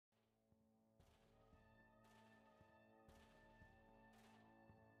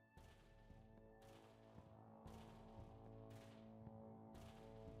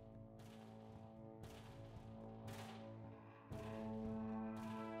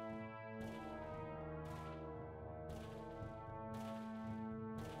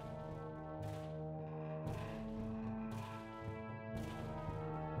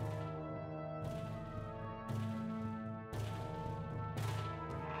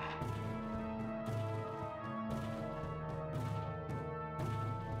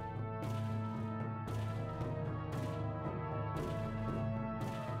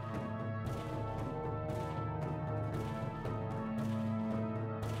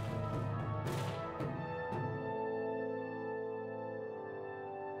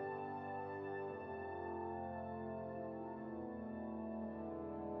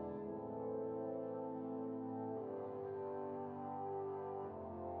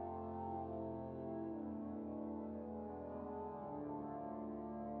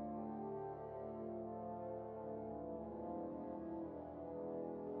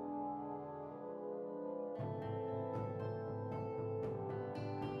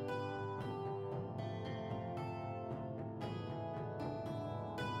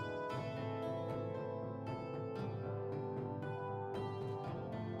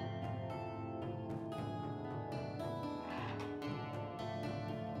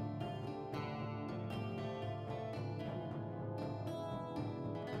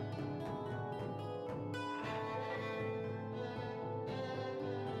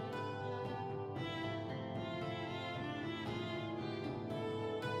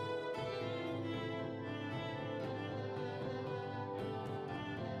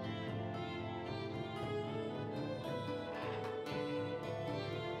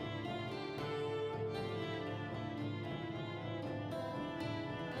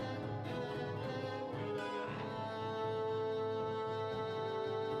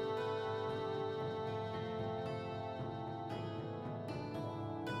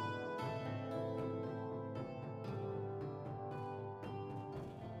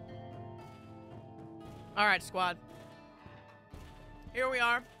All right, squad. Here we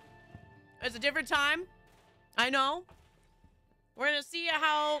are. It's a different time. I know. We're gonna see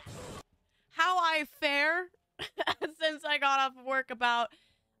how I fare since I got off of work about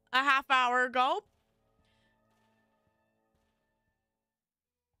a half hour ago.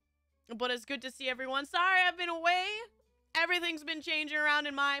 But it's good to see everyone. Sorry, I've been away. Everything's been changing around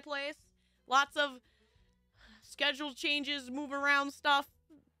in my place. Lots of schedule changes, move around stuff.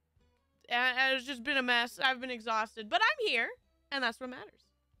 And it's just been a mess. I've been exhausted. But I'm here, and that's what matters.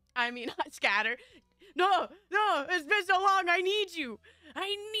 I mean, Scatter. No, it's been so long. I need you. I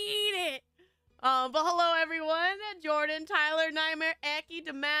need it. But hello, everyone. Jordan, Tyler, Nightmare, Eki,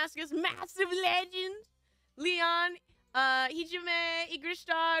 Damascus, Massive Legend, Leon, Hijime,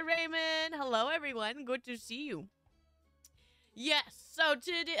 Igristar, Raymond. Hello, everyone. Good to see you. Yes, so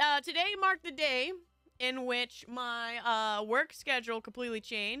today marked the day in which my work schedule completely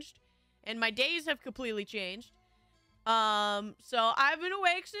changed. And my days have completely changed. So I've been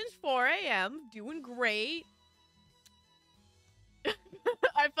awake since 4 a.m. Doing great.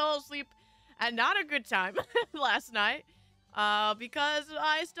 I fell asleep at not a good time last night. Because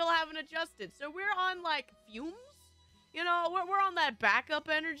I still haven't adjusted. So we're on, like, fumes. You know, we're on that backup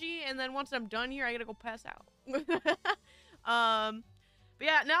energy. And then once I'm done here, I gotta go pass out. But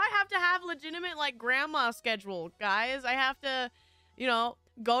yeah, now I have to have legitimate, like, grandma schedule, guys. I have to, you know,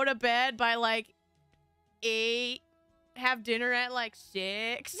 go to bed by, like, 8, have dinner at, like,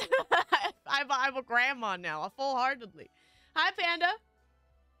 6. I'm a grandma now, full-heartedly. Hi, Panda.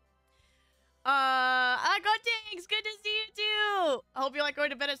 Good thanks. Good to see you, too. I hope you like going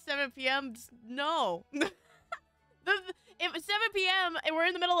to bed at 7 p.m. No. If 7 p.m., we're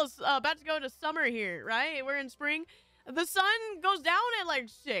in the middle of, about to go into summer here, right? We're in spring. The sun goes down at, like,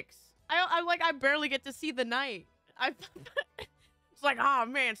 6. I barely get to see the night. It's like, oh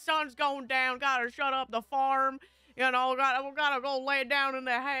man, sun's going down. Gotta shut up the farm. You know, gotta go lay down in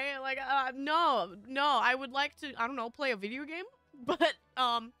the hay. Like, no. I would like to, I don't know, play a video game. But,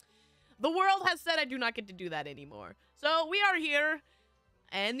 the world has said I do not get to do that anymore. So we are here.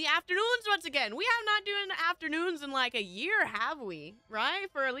 And the afternoons, once again. We have not doing afternoons in like a year, have we? Right?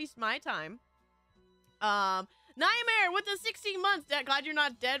 For at least my time. Nightmare with the 16 months. Glad you're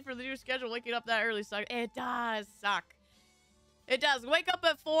not dead for the new schedule. Waking up that early sucks. It does suck. It does. Wake up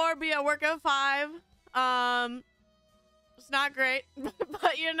at 4, be at work at 5. It's not great.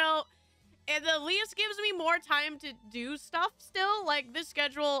 But, you know, it at least gives me more time to do stuff still. Like, this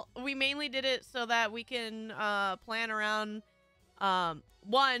schedule, we mainly did it so that we can plan around,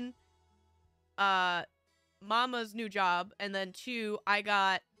 one, Mama's new job. And then 2, I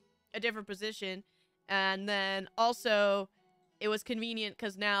got a different position. And then also, it was convenient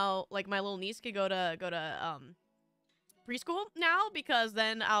because now, like, my little niece could go to preschool now, because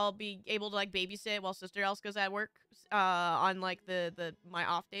then I'll be able to, like, babysit while Sister else goes at work on, like, my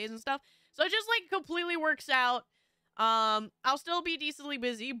off days and stuff. So it just, like, completely works out. I'll still be decently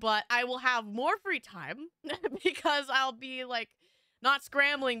busy, but I will have more free time because I'll be, like, not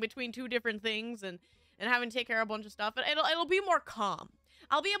scrambling between 2 different things and having to take care of a bunch of stuff. But it'll be more calm.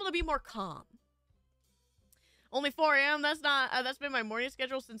 I'll be able to be more calm. Only 4 a.m. That's been my morning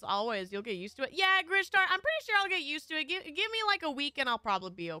schedule since always. You'll get used to it. Yeah, Grishstar, I'm pretty sure I'll get used to it. Give me like a week and I'll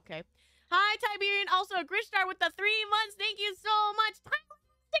probably be okay. Hi, Tiberian. Also, Grishstar with the 3 months. Thank you so much. Tyler,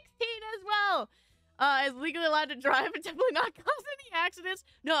 16 as well. Is legally allowed to drive and definitely not cause any accidents.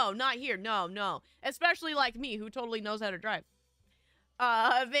 No, not here. No. Especially like me, who totally knows how to drive.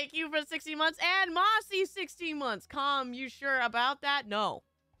 Thank you for 16 months. And Mossy, 16 months. Calm, you sure about that? No.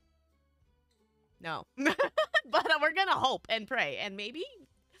 But we're gonna hope and pray and maybe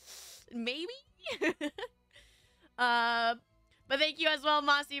but thank you as well,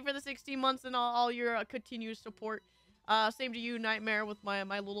 Mossy, for the 16 months and all your continued support. Same to you, Nightmare, with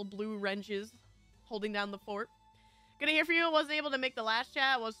my little blue wrenches holding down the fort. Good to hear from you. Wasn't able to make the last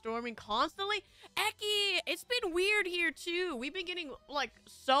chat. Was storming constantly. Eki, it's been weird here too. We've been getting like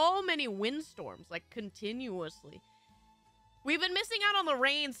so many windstorms, like continuously. We've been missing out on the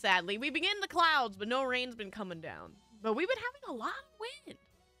rain, sadly. We've been getting the clouds, but no rain's been coming down. But we've been having a lot of wind.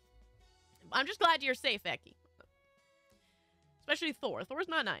 I'm just glad you're safe, Eki. Especially Thor. Thor's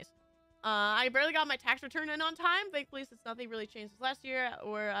not nice. I barely got my tax return in on time. Thankfully, since nothing really changed since last year,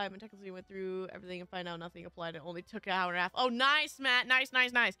 where I technically went through everything and find out nothing applied. It only took an hour and a half. Oh, nice, Matt. Nice.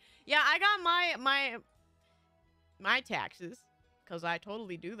 Yeah, I got my taxes, because I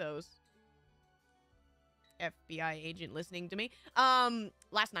totally do those. FBI agent listening to me.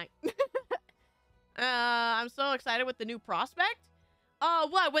 Last night. I'm so excited with the new prospect.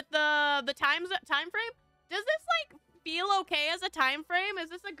 What with the time frame? Does this like feel okay as a time frame? Is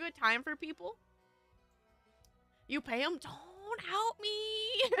this a good time for people? You pay him? Don't help me.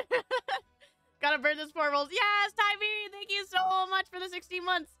 Gotta burn this 4 rolls. Yes, Tiberian, thank you so much for the 16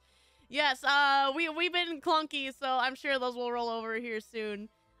 months. Yes, we've been clunky, so I'm sure those will roll over here soon.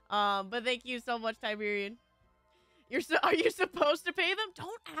 But thank you so much, Tiberian. Are you supposed to pay them?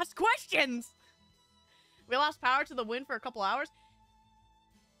 Don't ask questions. We lost power to the wind for a couple hours.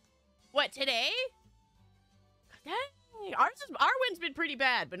 What, today? Dang, our wind's been pretty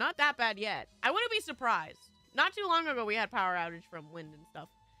bad, but not that bad yet. I wouldn't be surprised. Not too long ago, we had power outage from wind and stuff.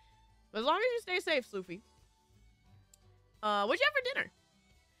 But as long as you stay safe, Sloofy. What'd you have for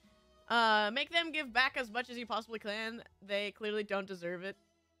dinner? Make them give back as much as you possibly can. They clearly don't deserve it.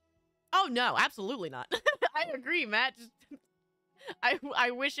 Oh, no, absolutely not. I agree, Matt. Just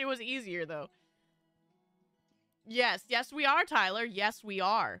I wish it was easier, though. Yes, we are, Tyler. Yes, we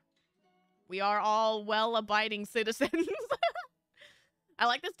are. We are all well-abiding citizens. I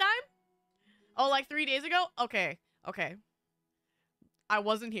like this time? Oh, like 3 days ago? Okay. I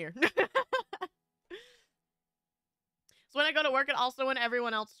wasn't here. So when I go to work and also when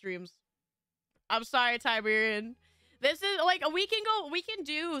everyone else streams. I'm sorry, Tiberian. This is, like, we can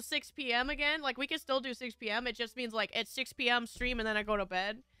do 6 p.m. again. Like, we can still do 6 p.m. It just means, like, it's 6 p.m. stream and then I go to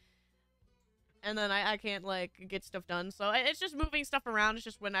bed. And then I can't, like, get stuff done. So it's just moving stuff around. It's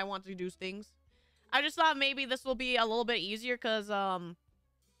just when I want to do things. I just thought maybe this will be a little bit easier because,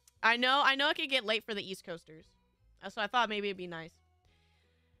 I know it can get late for the East Coasters. So I thought maybe it'd be nice.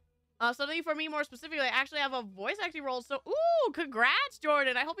 Something for me more specifically, I actually have a voice acting role. So, ooh, congrats,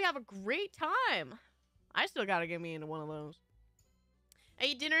 Jordan. I hope you have a great time. I still gotta get me into one of those. I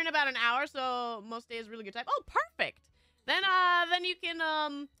eat dinner in about an hour, so most days really good time. Oh, perfect. Then you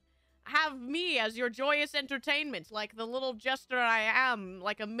can, have me as your joyous entertainment, like the little jester I am,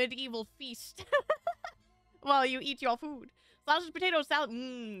 like a medieval feast. While you eat your food. Sausage, potato, salad.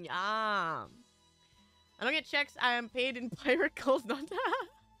 Yum. I don't get checks. I am paid in pirate gold. Not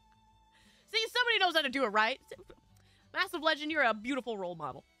See, somebody knows how to do it right. Massive Legend, you're a beautiful role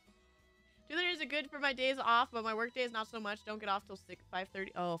model. 2 days are good for my days off, but my work days not so much. Don't get off till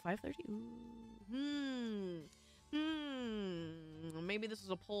 5:30. Oh, 5:30? Ooh. Maybe this is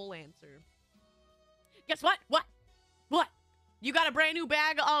a poll answer. Guess what? What? You got a brand new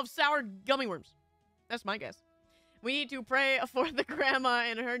bag of sour gummy worms. That's my guess. We need to pray for the grandma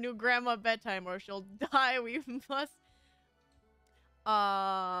and her new grandma bedtime or she'll die. We must...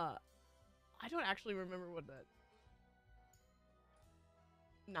 I don't actually remember what that...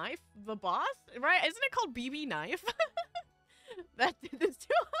 Knife? The boss? Right? Isn't it called BB Knife? That did this to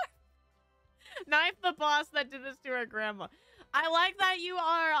her? Knife the boss that did this to her grandma. I like that you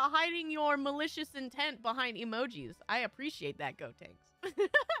are hiding your malicious intent behind emojis. I appreciate that, Gotenks.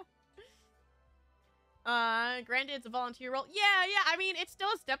 Granted, it's a volunteer role. Yeah, I mean, it's still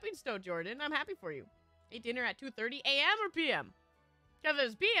a stepping stone, Jordan. I'm happy for you. Ate dinner at 2:30 a.m. or p.m.? If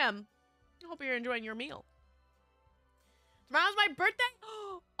it's p.m., I hope you're enjoying your meal. Tomorrow's my birthday.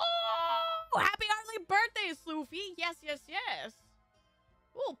 Oh, happy early birthday, Sloofy. Yes.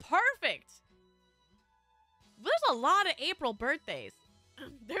 Oh, perfect. There's a lot of April birthdays.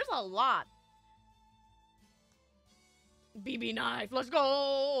 There's a lot. BB Knife, let's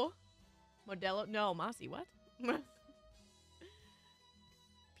go. Modelo, no, Mossy, what?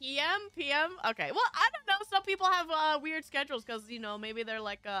 PM? Okay, well, I don't know. Some people have weird schedules because, you know, maybe they're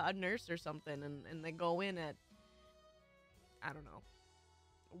like a nurse or something and they go in at, I don't know,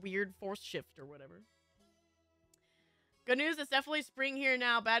 weird force shift or whatever. Good news, it's definitely spring here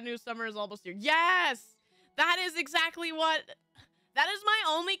now. Bad news, summer is almost here. Yes! That is exactly what... That is my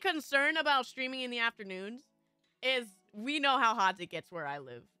only concern about streaming in the afternoons, is we know how hot it gets where I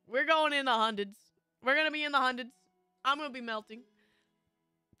live. We're going in the hundreds. We're going to be in the hundreds. I'm going to be melting.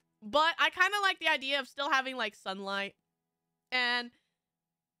 But I kind of like the idea of still having, like, sunlight. And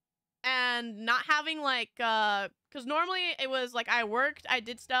not having, like, because normally it was, like, I worked, I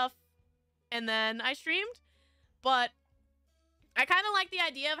did stuff, and then I streamed. But I kind of like the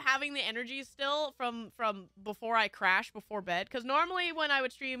idea of having the energy still from before I crash before bed. Because normally when I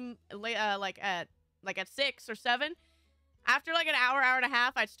would stream late, like at 6 or 7, after like an hour and a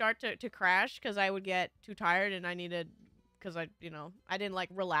half, I'd start to crash because I would get too tired and I needed, because I didn't like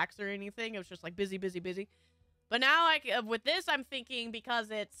relax or anything. It was just like busy. But now with this, I'm thinking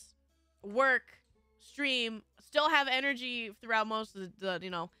because it's work, stream, still have energy throughout most of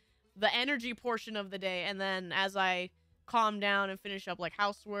the energy portion of the day. And then as I calm down and finish up like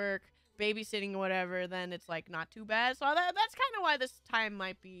housework, babysitting or whatever, then it's like not too bad. So that's kind of why this time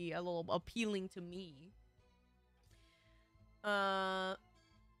might be a little appealing to me. Well,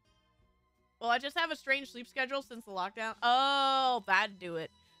 I just have a strange sleep schedule since the lockdown. Oh, that'd do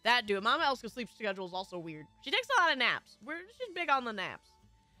it. That dude. Mama Elska's sleep schedule is also weird. She takes a lot of naps. She's big on the naps.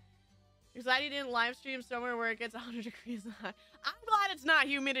 Anxiety didn't live stream somewhere where it gets 100 degrees hot. I'm glad it's not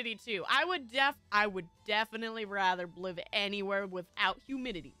humidity too. I would definitely rather live anywhere without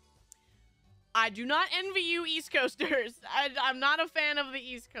humidity. I do not envy you East Coasters. I'm not a fan of the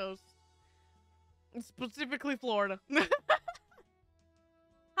East Coast. Specifically Florida. Hi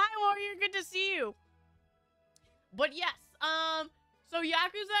Warrior, good to see you. But yes, so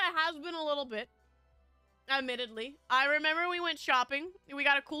Yakuza has been a little bit. Admittedly. I remember we went shopping. We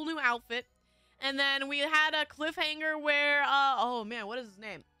got a cool new outfit. And then we had a cliffhanger where, oh man, what is his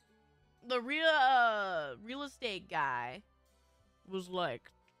name? The real estate guy was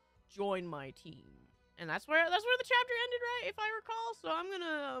like, join my team. And that's where the chapter ended, right? If I recall. So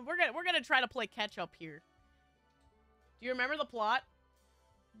we're gonna try to play catch up here. Do you remember the plot?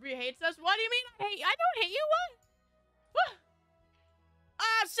 Brie hates us? What do you mean? I don't hate you, what?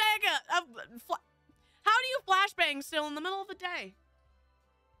 Ah, Sega! How do you flashbang still in the middle of the day?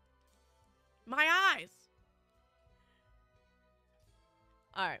 My eyes.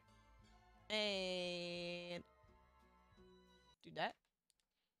 Alright. And do that.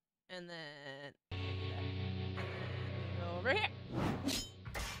 And then do that. And then go over here.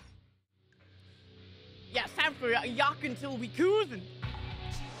 Yeah, it's time for yak until we cruising.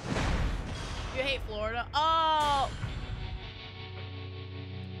 You hate Florida? Oh!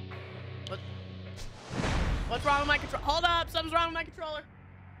 What's wrong with my controller? Hold up, something's wrong with my controller.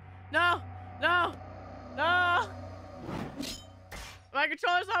 No, no, no. My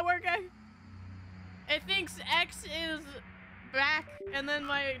controller's not working. It thinks X is back, and then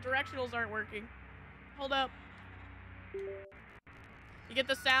my directionals aren't working. Hold up. You get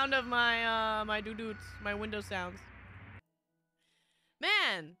the sound of my my doo-doots, my window sounds.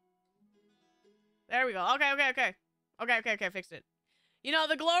 Man. There we go. Okay, fixed it. You know,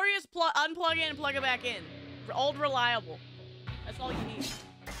 the glorious unplug it and plug it back in. Old reliable. That's all you need.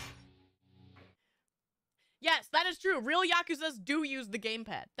 Yes, that is true. Real Yakuzas do use the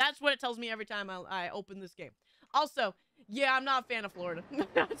gamepad. That's what it tells me every time I open this game. Also, yeah, I'm not a fan of Florida.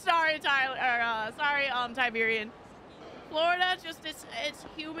 Sorry, Tyler. Sorry, Tiberian. Florida, just it's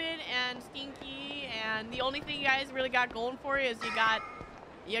humid and stinky, and the only thing you guys really got going for you is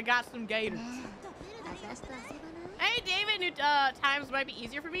you got some gators. Hey, David, times might be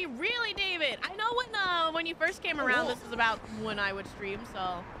easier for me. Really, David? I know when you first came around, this is about when I would stream, so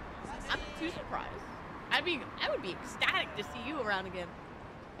I'm not too surprised. I would be ecstatic to see you around again.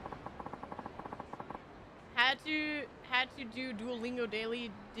 Had to do Duolingo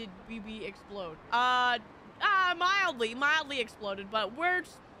daily. Did BB explode? Mildly exploded, but we're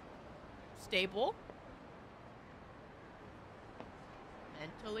stable.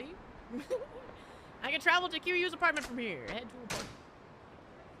 Mentally. I can travel to Kiryu's apartment from here. Head to apartment.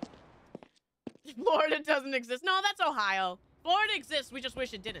 Florida doesn't exist. No, that's Ohio. Florida exists. We just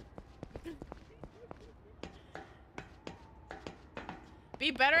wish it didn't.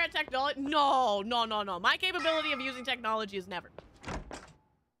 Be better at technology? No. My capability of using technology is never.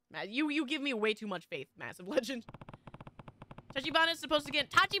 You give me way too much faith, Massive Legend. Tachibana is supposed to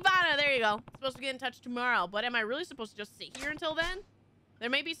get... Tachibana! There you go. Supposed to get in touch tomorrow. But am I really supposed to just sit here until then? There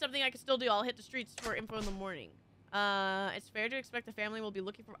may be something I can still do. I'll hit the streets for info in the morning. It's fair to expect the family will be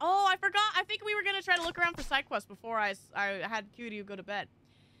looking for... Oh, I forgot. I think we were going to try to look around for side quests before I had Kiryu go to bed.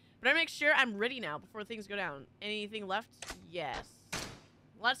 But I make sure I'm ready now before things go down. Anything left? Yes.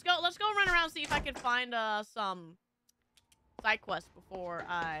 Let's go run around, see if I can find some side quests before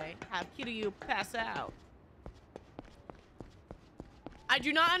I have Kiryu pass out. I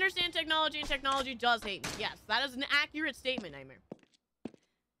do not understand technology, and technology does hate me. Yes, that is an accurate statement, Nightmare.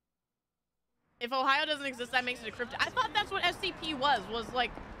 If Ohio doesn't exist, that makes it a cryptid. I thought that's what SCP was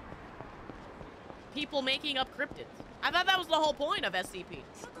like people making up cryptids. I thought that was the whole point of SCP.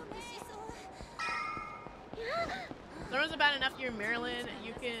 Summer's about enough here in Maryland.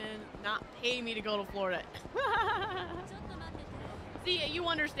 You can not pay me to go to Florida. See, you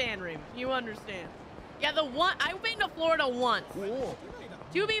understand, Rim. You understand. Yeah, I've been to Florida once. Cool.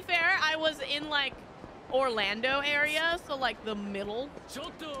 To be fair, I was in like Orlando area, so like the middle. So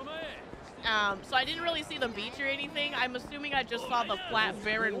I didn't really see the beach or anything. I'm assuming I just saw the flat,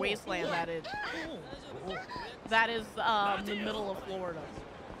 barren wasteland that is the middle of Florida.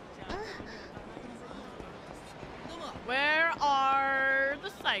 Where are the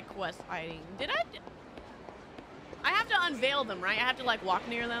side quests hiding? I have to unveil them, right? I have to like walk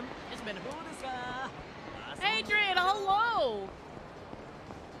near them. It's been a minute. Hey, Dred, hello.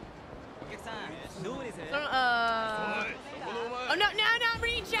 Oh no,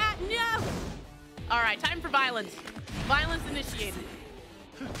 read chat, no! Alright, time for violence. Violence initiated.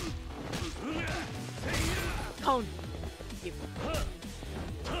 Cone.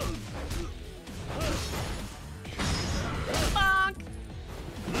 Bonk.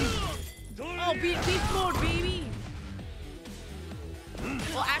 Oh, beast mode, baby.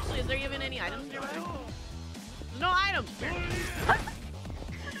 Well, actually, is there even any items nearby? There's no items. I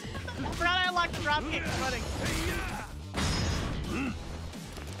forgot I unlocked the dropkick running.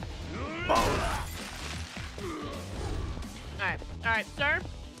 Alright, sir.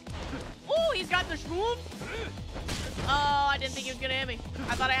 Ooh, he's got the shrooms. Oh, I didn't think he was gonna hit me.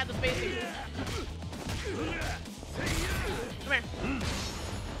 I thought I had the spacing. Come here.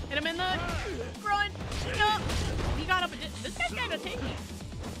 Hit him in the groin. No. He got up. This guy's kind of tanky.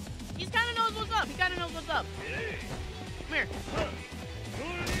 He kind of knows what's up. He kind of knows what's up. Come here.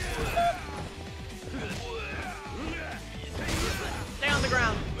 Stay on the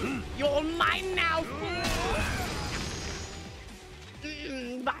ground. You're mine now.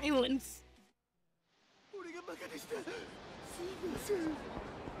 Violence.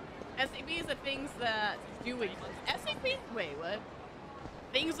 SCPs are things that do exist. SCPs? Wait, what?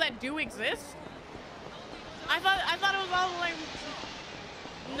 Things that do exist? I thought it was all like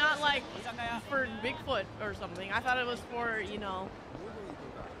not like for Bigfoot or something. I thought it was for, you know,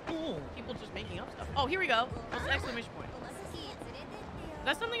 people just making up stuff. Oh, here we go. What's the exclamation point?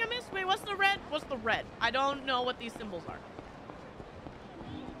 That's something I missed. Wait, what's the red? What's the red? I don't know what these symbols are.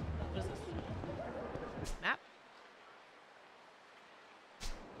 What is this? Map?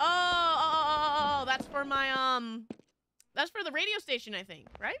 Oh, that's for my, that's for the radio station, I think,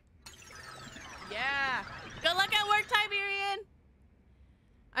 right? Yeah. Good luck at work, Tiberian.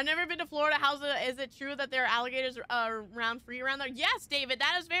 I've never been to Florida. Is it true that there are alligators around free around there? Yes, David,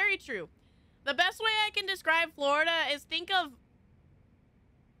 that is very true. The best way I can describe Florida is think of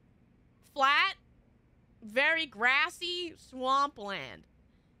flat, very grassy swampland.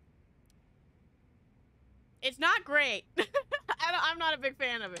 It's not great. I'm not a big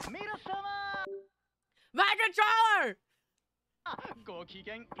fan of it. My controller!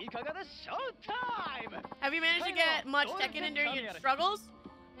 Have you managed to get much Tekken in during your struggles?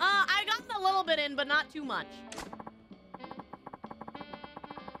 I got a little bit in, but not too much.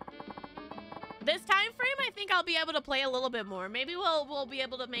 This time frame, I think I'll be able to play a little bit more. Maybe we'll be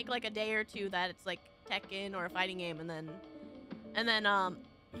able to make like a day or two that it's like Tekken or a fighting game, and then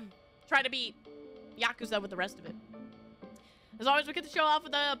try to beat Yakuza with the rest of it. As always, we get to show off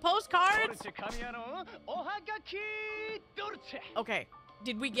with the postcards. Okay,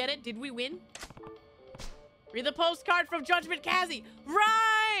 did we get it? Did we win? Read the postcard from Judgment Kazi.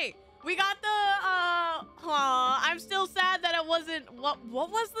 Right! We got the, I'm still sad that it wasn't, what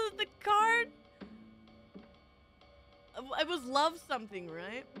was the card? It was love something,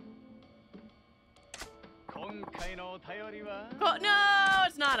 right? No,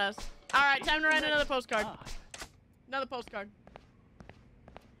 it's not us. All right, time to write another postcard. Another postcard.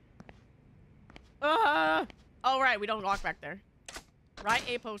 Oh, right, we don't walk back there. Write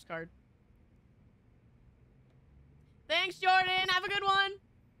a postcard. Thanks, Jordan. Have a good one.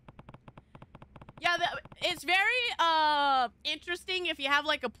 Yeah, it's very interesting if you have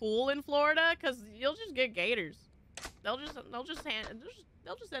like a pool in Florida, because you'll just get gators. They'll just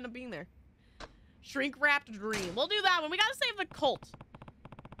end up being there. Shrink wrapped dream. We'll do that one. We gotta save the cult.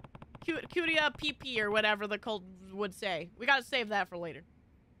 Cutia PP or whatever the cult would say. We gotta save that for later.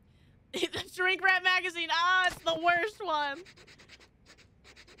 The Shrink Wrap magazine. Ah, it's the worst one.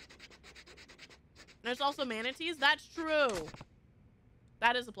 There's also manatees. That's true.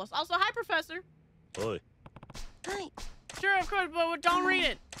 That is a plus. Also, hi, Professor. Oi. Hi. Sure, of course, but don't read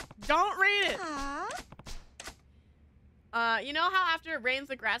it. Don't read it. You know how after it rains,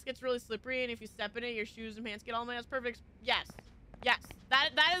 the grass gets really slippery, and if you step in it, your shoes and pants get all muddy? That's perfect. Yes. Yes.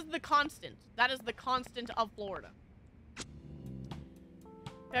 That is the constant. That is the constant of Florida.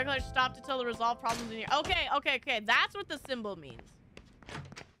 Calculator stopped until the resolve problems in here. Okay. That's what the symbol means.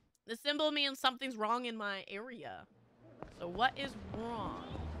 The symbol means something's wrong in my area. So what is wrong?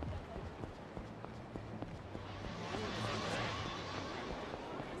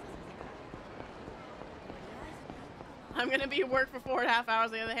 I'm gonna be at work for 4.5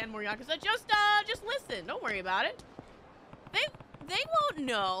 hours. On the other hand, more Yakuza. Just listen. Don't worry about it. They won't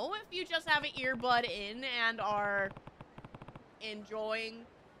know if you just have an earbud in and are enjoying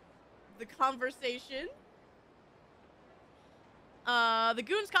the conversation. The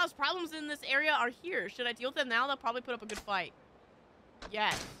goons cause problems in this area are here. Should I deal with them now? They'll probably put up a good fight.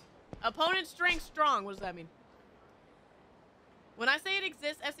 Yes. Opponent strength strong. What does that mean? When I say it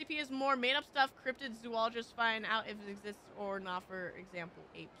exists, SCP is more made-up stuff. Cryptid zoologists find out if it exists or not. For example,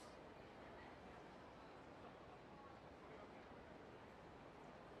 apes.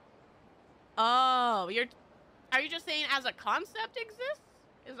 Oh, are you just saying as a concept exists?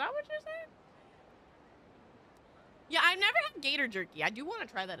 Is that what you're saying? Yeah, I've never had gator jerky. I do want to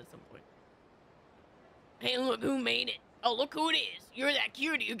try that at some point. Hey, look who made it. Oh, look who it is. You're that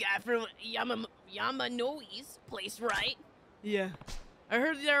cutie you got from Yamanoi's place, right? Yeah. I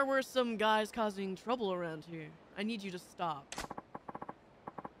heard there were some guys causing trouble around here. I need you to stop.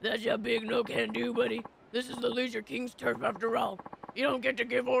 That's a big no can do, buddy. This is the Leisure King's turf after all. You don't get to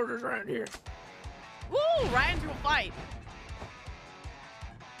give orders around here. Woo! Right into a fight.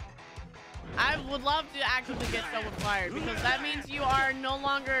 I would love to actually get someone fired because that means you are no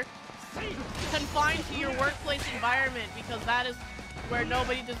longer confined to your workplace environment because that is where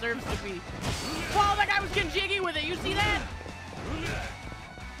nobody deserves to be. Wow, that guy was getting jiggy with it. You see that?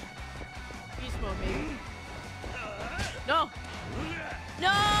 Beast mode, baby. No. No,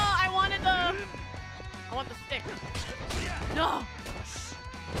 I want the stick. No.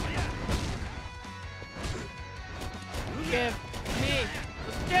 Give me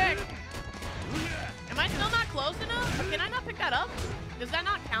the stick. Am I still not close enough? Can I not pick that up? Does that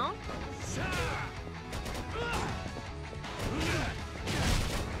not count?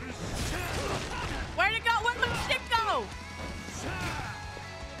 Where'd it go? Where'd the stick go?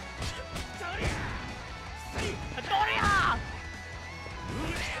 Victoria!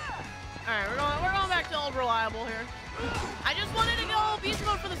 Alright, we're going back to old reliable here. I just wanted to go beast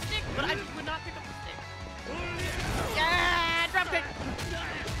mode for the stick, but I just would not pick up the stick. Yeah, drop kick.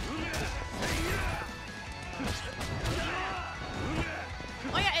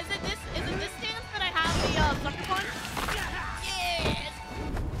 Oh yeah, is it this stance that I have the sucker punch? Yes!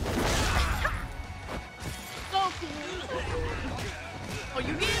 So cool. Oh,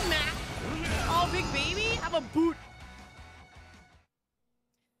 you getting mad? Oh, big baby? Have a boot.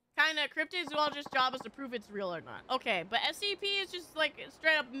 Kinda cryptids will just job us to prove it's real or not. Okay, but SCP is just like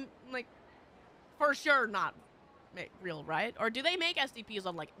straight up like for sure not real, right? Or do they make SCPs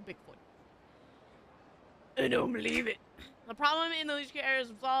on like Bigfoot? I don't believe it. The problem in the leash care area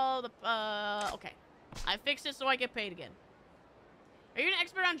is all the okay. I fixed it so I get paid again. Are you an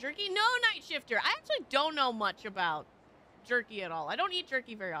expert on jerky? No, night shifter. I actually don't know much about jerky at all. I don't eat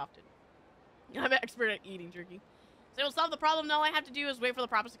jerky very often. I'm an expert at eating jerky. So it'll solve the problem. All I have to do is wait for the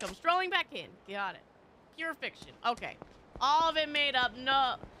props to come strolling back in. Got it. Pure fiction. Okay. All of it made up.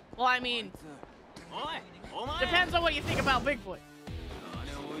 No. Well, I mean, depends on what you think about Bigfoot.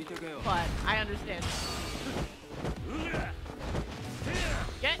 But I understand.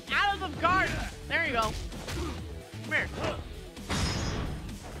 Get out of the garden. There you go. Come here.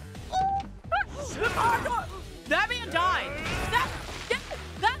 That man died.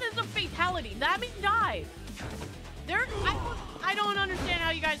 That is a fatality. That man died. I don't understand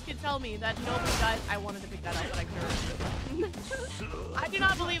how you guys could tell me that nobody died. I wanted to pick that up, but I couldn't. I do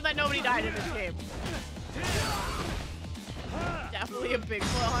not believe that nobody died in this game. Definitely a Bigfoot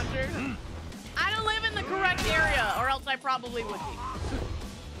hunter. I don't live in the correct area, or else I probably would be.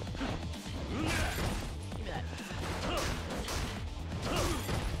 Give me that.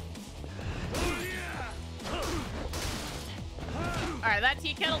 Alright, that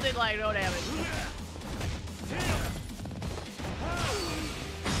tea kettle did like no damage.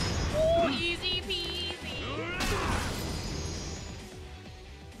 Ooh, easy peasy.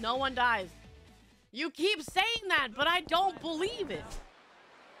 No one dies. You keep saying that, but I don't believe it.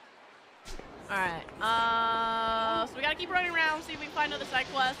 Alright, so we gotta keep running around, see if we can find another side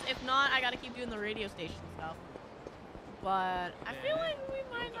quest. If not, I gotta keep doing the radio station stuff. But I feel like we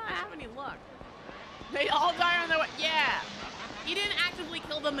might not have any luck. They all die on their way. Yeah. He didn't actively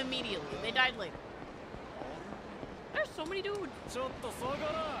kill them immediately. They died later. There's so many dudes.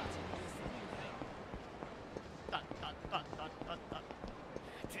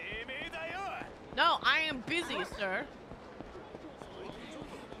 No, I am busy, sir.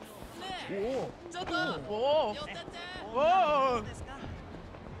 Whoa. Whoa. Whoa.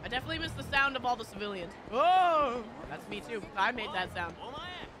 I definitely missed the sound of all the civilians. Whoa. That's me too. I made that sound.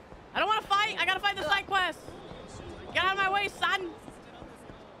 I don't want to fight. I gotta fight the side quest. Get out of my way, son.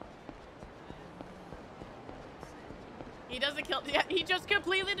 He doesn't kill. Yeah, he just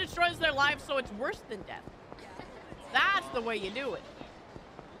completely destroys their lives, so it's worse than death. That's the way you do it.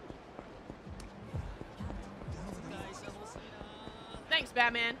 Thanks,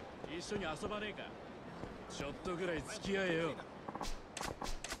 Batman.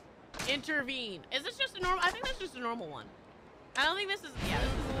 Intervene. Is this just a normal? I think that's just a normal one. I don't think this is. Yeah,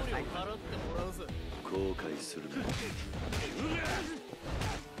 this is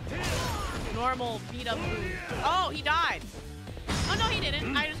a normal beat up move. Oh, he died. Oh no, he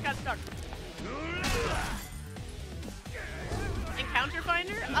didn't. I just got stuck. Encounter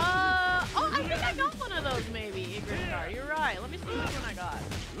finder? Oh, I think I got those, maybe. Igritar. You're right. Let me see which one I got.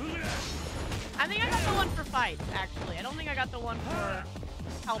 I think I got the one for fights, actually. I don't think I got the one for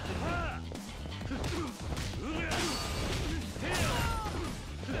helping me.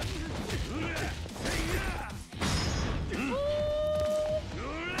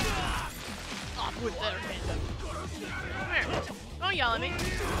 Off with their hands. Come here. Don't yell at me.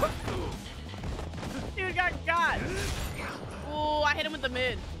 Dude got. Oh, I hit him with the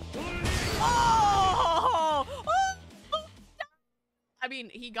mid. Oh! I mean,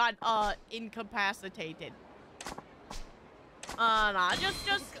 he got incapacitated. Nah, just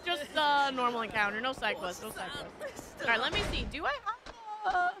normal encounter. No cyclist, no cyclist. All right, let me see. Do I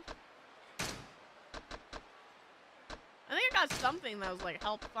have? I think I got something that was like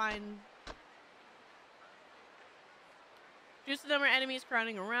help find. Just the number of enemies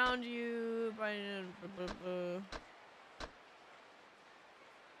crowding around you.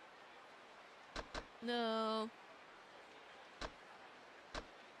 No.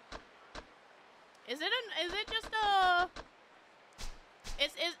 Is it just a?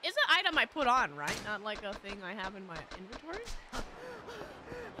 It's an item I put on, right? Not like a thing I have in my inventory.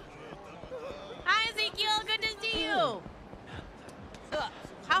 Hi, Ezekiel. Good to see you.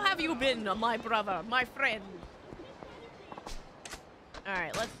 How have you been, my brother, my friend? All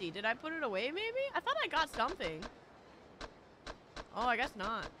right, let's see. Did I put it away, maybe? I thought I got something. Oh, I guess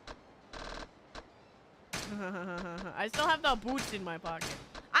not. I still have the boots in my pocket.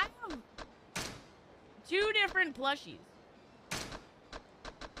 I have 2 different plushies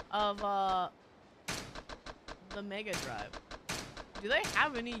of the Mega Drive. Do they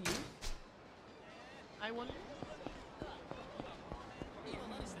have any use? I wonder.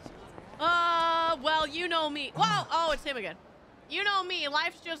 Well, you know me. Wow. Oh, it's him again. You know me.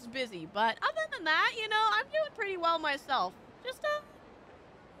 Life's just busy. But other than that, you know, I'm doing pretty well myself. Just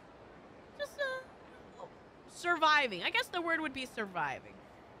surviving. I guess the word would be surviving.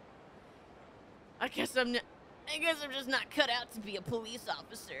 I guess I'm just not cut out to be a police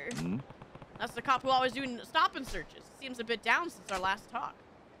officer. Mm-hmm. That's the cop who always doing stop and searches. Seems a bit down since our last talk.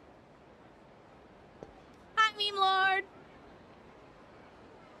 Hi, Meme Lord.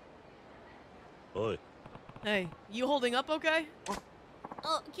 Oi. Hey, you holding up okay?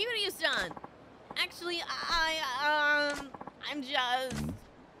 Oh, Kiryu-san. Actually, I'm just...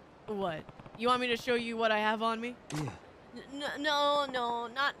 What? You want me to show you what I have on me? Yeah. No,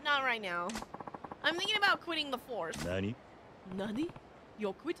 not right now. I'm thinking about quitting the force. Nani? Nani?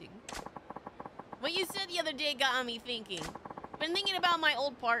 You're quitting? What you said the other day got me thinking. Been thinking about my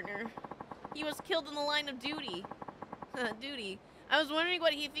old partner. He was killed in the line of duty. Duty. I was wondering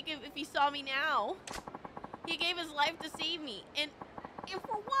what he'd think if he saw me now. He gave his life to save me. And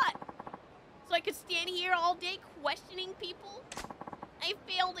for what? So I could stand here all day questioning people? I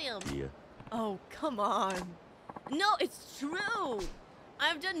failed him. Yeah. Oh, come on. No, it's true.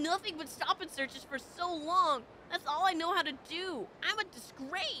 I've done nothing but stop and searches for so long. That's all I know how to do. I'm a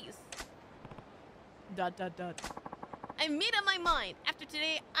disgrace. ... I made up my mind. After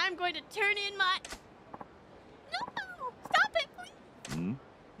today, I'm going to turn in my... No! Stop it, please! Hmm?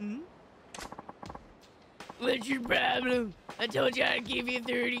 Hmm? What's your problem? I told you I'd give you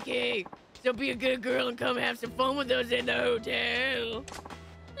 30K. So be a good girl and come have some fun with us in the hotel.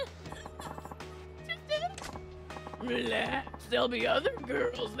 Relax. There'll be other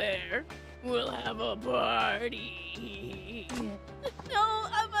girls there. We'll have a party. No,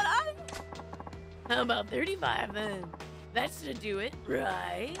 but I... How about 35 then? That's to do it,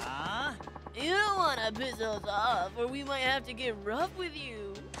 right? You don't want to piss us off, or we might have to get rough with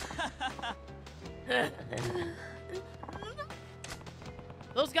you.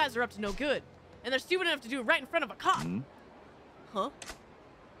 Those guys are up to no good, and they're stupid enough to do it right in front of a cop. Hmm? Huh?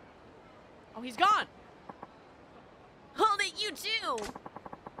 Oh, he's gone. Hold it, you too.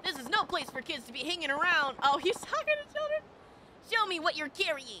 This is no place for kids to be hanging around. Oh, he's talking to children? Show me what you're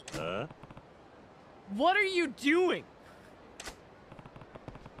carrying. What are you doing?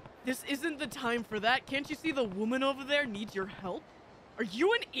 This isn't the time for that. Can't you see the woman over there needs your help? Are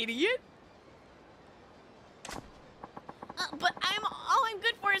you an idiot? But all I'm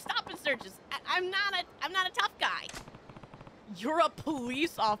good for is stop and searches. I'm not a tough guy. You're a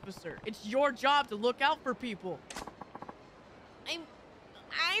police officer. It's your job to look out for people.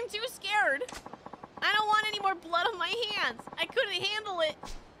 I'm too scared. I don't want any more blood on my hands. I couldn't handle it.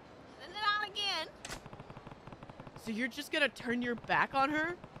 Not again. So you're just gonna turn your back on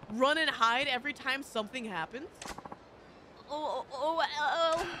her? Run and hide every time something happens? Oh.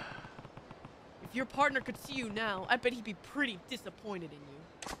 If your partner could see you now, I bet he'd be pretty disappointed in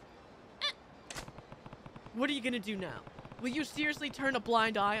you. What are you gonna do now? Will you seriously turn a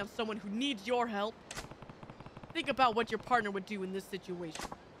blind eye on someone who needs your help? Think about what your partner would do in this situation.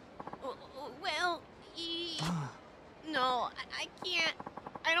 Well, no, I can't.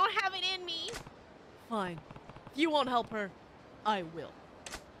 I don't have it in me. Fine. If you won't help her, I will.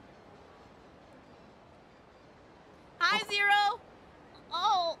 Hi, Zero.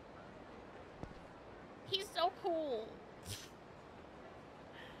 Oh. He's so cool.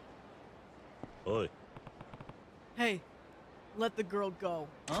 Oi. Hey, let the girl go.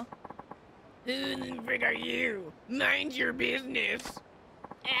 Huh? Who the frig are you? Mind your business.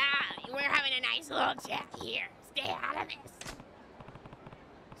 We're having a nice little chat here. Stay out of this.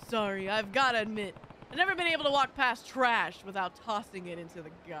 Sorry, I've gotta admit, I've never been able to walk past trash without tossing it into the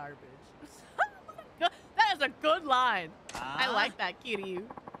garbage. That is a good line. I like that, Kiryu.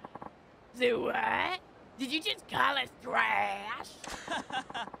 So what? Did you just call us trash?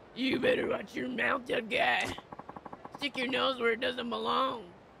 You better watch your mouth, that guy. Stick your nose where it doesn't belong.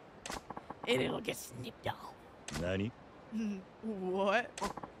 And it'll get snipped off. Nani? What?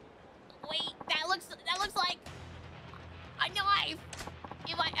 Wait, that looks like a knife.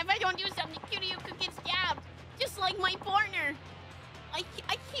 If I don't do something, Kiryu could get stabbed. Just like my partner. I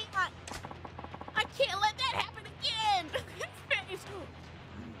can't let that happen again. His face.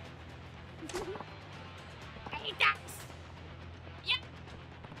 Hey, ducks. Yep.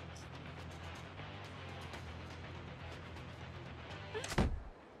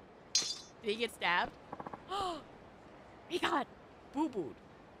 Did he get stabbed? He got boo-booed.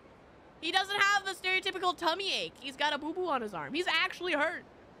 He doesn't have the stereotypical tummy ache. He's got a boo-boo on his arm. He's actually hurt.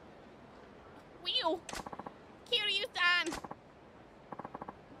 Wheel. Kiryu-san.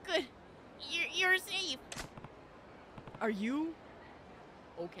 Good. You're safe. Are you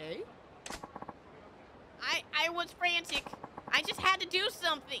okay? I was frantic. I just had to do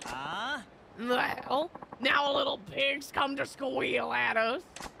something. Ah? Well, now little pigs come to squeal at us.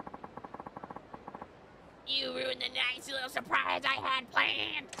 You ruined the nice little surprise I had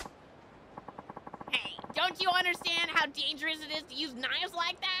planned. Hey, don't you understand how dangerous it is to use knives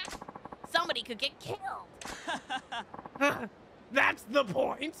like that? Somebody could get killed. That's the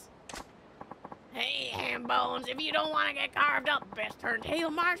point. Hey, ham bones, if you don't want to get carved up, best turn tail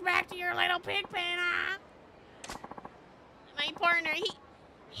march back to your little pig pen, huh? My partner,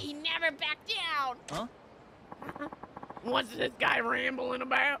 he never backed down. Huh? What's this guy rambling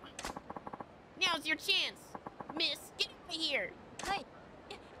about? Now's your chance. Miss, get over here. Hi.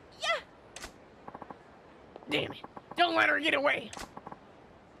 Yeah. Damn it. Don't let her get away.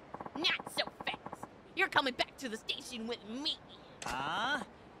 Not so fast. You're coming back to the station with me. Ah?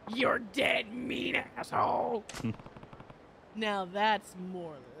 You're dead, mean asshole. Now that's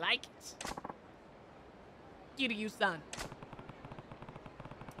more like it. Kiryu-san.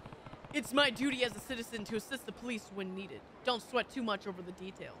 It's my duty as a citizen to assist the police when needed. Don't sweat too much over the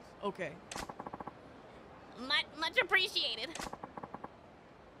details. Okay. Much appreciated.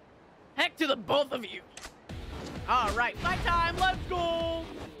 Heck to the both of you. All right, fight time. Let's go.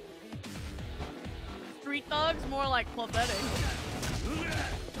 Street thugs, more like pathetic.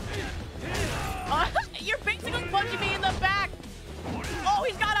 You're basically punching me in the back. Oh,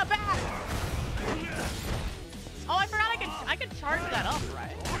 he's got a back. Oh, I forgot I could charge that up,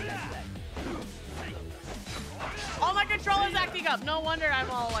 right? Oh, my controller's acting up. No wonder I'm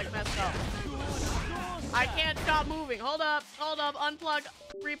all like messed up. I can't stop moving. Hold up, unplug,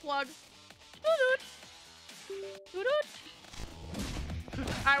 replug.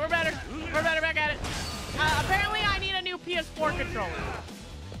 Alright, we're better. We're better, back at it. Apparently I need a new PS4 controller.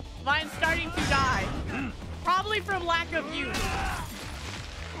 Mine's starting to die. Probably from lack of use.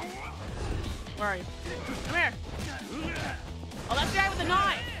 Where are you? Come here. Oh, that's the guy with the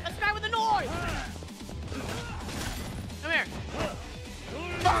knife. That's the guy with the noise. Come here.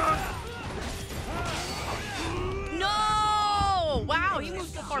 No! Wow, he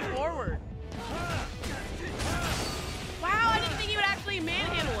moved so far forward. Wow, I didn't think he would actually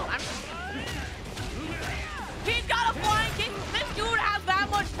manhandle him. He's got a flying kick. This dude has that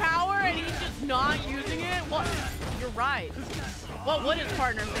much power and he's just not using it. What? You're right. What would his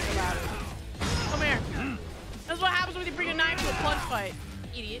partner think about it? Come here. That's what happens when you bring a knife to a punch fight.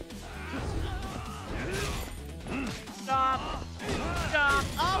 Idiot. Stop. Stop.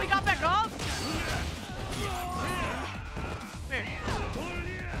 Oh, he got back up. Come here.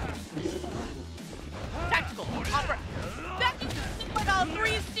 Tactical. Opera. That is like a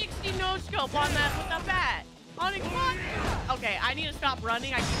 360 no scope on that with the bat. On it, come on. Okay, I need to stop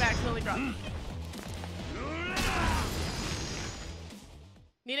running. I keep accidentally dropping.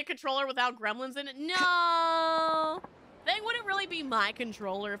 Need a controller without gremlins in it? No. Then would it really be my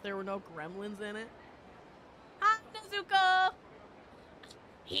controller if there were no gremlins in it? Hi, Nezuko.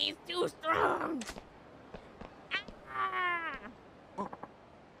 He's too strong.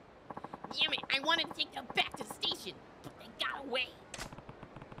 wanted to take them back to the station, but they got away.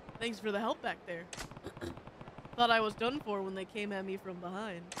 Thanks for the help back there. Thought I was done for when they came at me from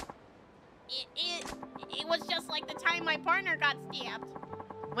behind. It was just like the time my partner got stabbed.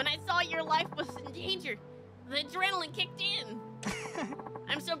 When I saw your life was in danger, the adrenaline kicked in.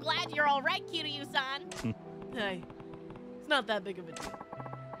 I'm so glad you're all right, Kiryu-san. Hey, it's not that big of a deal.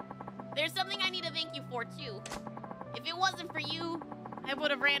 There's something I need to thank you for, too. If it wasn't for you, I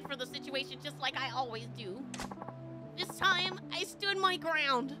would have ran for the situation just like I always do. This time, I stood my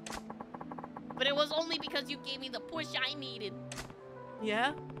ground. But it was only because you gave me the push I needed.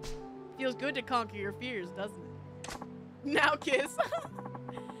 Yeah? Feels good to conquer your fears, doesn't it? Now kiss.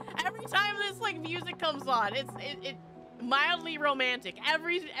 Every time this like music comes on, it's mildly romantic.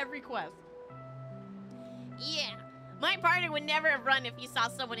 Every quest. Yeah, my partner would never have run if he saw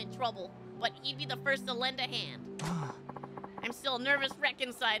someone in trouble, but he'd be the first to lend a hand. I'm still a nervous wreck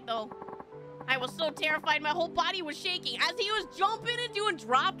inside, though. I was so terrified my whole body was shaking as he was jumping and doing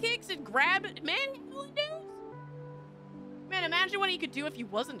drop kicks and grabbing. Man, man, imagine what he could do if he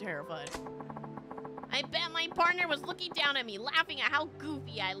wasn't terrified. I bet my partner was looking down at me, laughing at how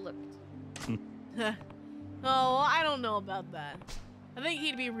goofy I looked. Oh, I don't know about that. I think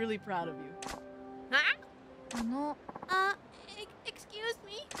he'd be really proud of you. Huh? Excuse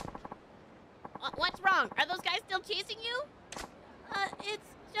me? What's wrong? Are those guys still chasing you?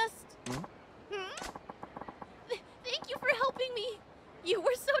 It's just... Thank you for helping me. You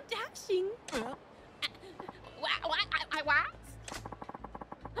were so dashing. What?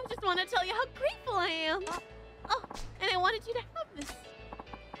 I just want to tell you how grateful I am. Oh, and I wanted you to have this.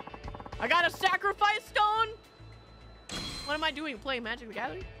 I got a sacrifice stone? What am I doing? Playing Magic the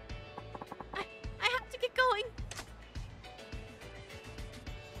Gathering? I have to get going.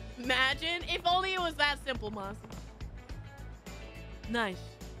 Imagine if only it was that simple, Mossy. Nice.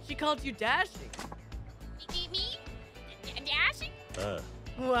 She called you dashing. Me? Dashing?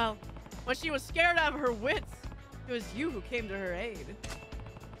 Well, when she was scared out of her wits, it was you who came to her aid.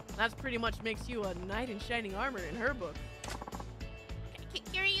 That pretty much makes you a knight in shining armor in her book.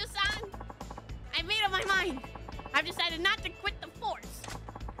 Kiryu-san, I've made up my mind. I've decided not to quit the force.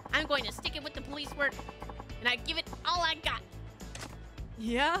 I'm going to stick it with the police work, and I give it all I got.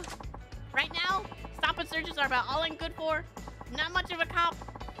 Yeah? Right now, stop and searches are about all I'm good for. I'm not much of a cop,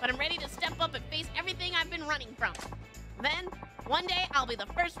 but I'm ready to step up and face everything I've been running from. Then, one day, I'll be the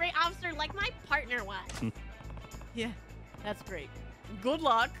first-rate officer like my partner was. Yeah, that's great. Good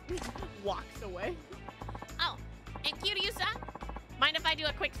luck. Walks away. Oh, and Kiryu-san, mind if I do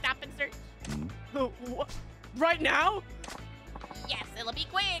a quick stop and search? What? Right now? Yes, it'll be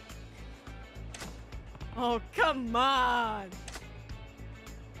quick. Oh, come on.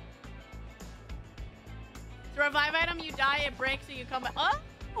 To revive item, you die, it breaks, so you come back.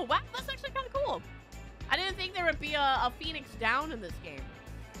 Oh, wow, that's actually kind of cool. I didn't think there would be a Phoenix down in this game.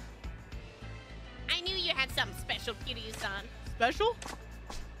 I knew you had something special, Kiryu-san. Special?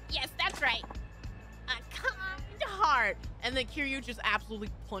 Yes, that's right. A kind Heart. And then Kiryu just absolutely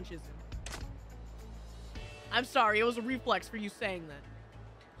punches him. I'm sorry, it was a reflex for you saying that.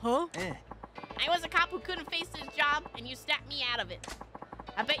 Huh? I was a cop who couldn't face his job, and you snapped me out of it.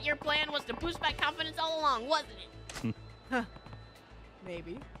 I bet your plan was to boost my confidence all along, wasn't it? Huh.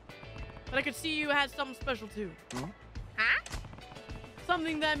 Maybe. But I could see you had something special too. Huh?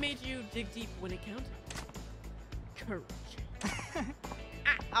 Something that made you dig deep when it counted. Courage.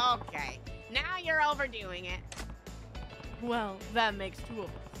 Okay. Now you're overdoing it. Well, that makes two of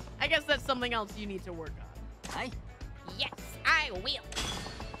us. I guess that's something else you need to work on. Hi. Yes, I will.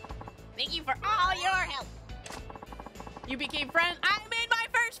 Thank you for all your help. You became friends. I made my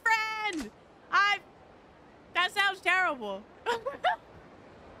first friend. That sounds terrible.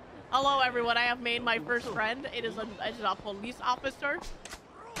 Hello, everyone. I have made my first friend. It is a police officer.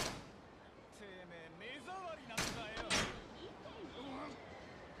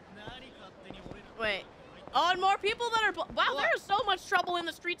 Wait. Oh, and more people that are... Wow, there's so much trouble in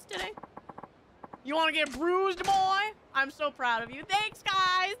the streets today. You want to get bruised, boy? I'm so proud of you. Thanks,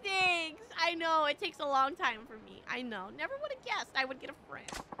 guys. Thanks. I know. It takes a long time for me. I know. Never would have guessed I would get a friend.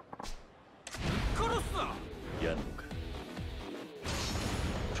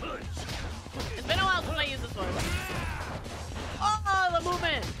 It's been a while since I used this one. Oh, the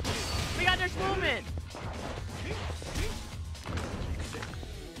movement. We got this movement.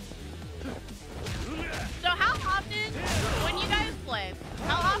 So how often, when you guys play,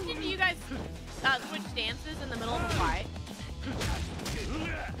 how often do you guys switch stances in the middle of a fight?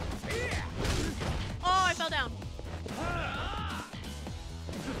 Oh, I fell down.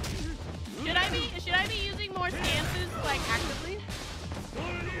 Should I be using more stances like actively?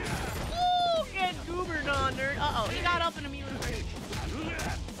 Ooh,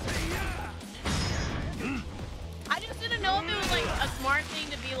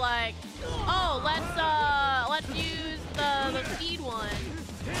 like, oh, let's use the speed one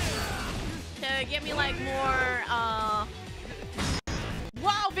to get me like more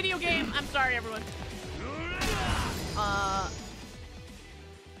wow, video game. I'm sorry, everyone.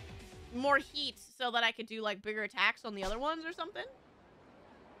 More heat so that I could do like bigger attacks on the other ones or something.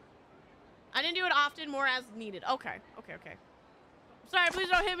 I didn't do it often, more as needed. Okay. Sorry, please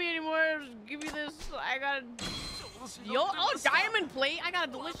don't hit me anymore. Just give me this. I got a... oh, diamond plate. I got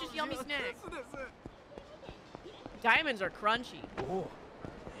a delicious, yummy snack. Diamonds are crunchy.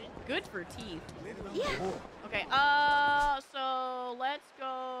 Good for teeth. Yeah. Okay, so let's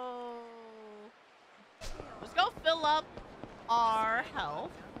go fill up our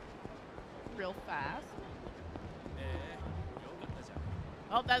health real fast.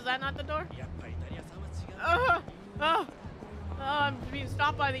 Oh, is that not the door? I'm being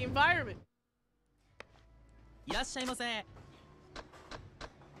stopped by the environment.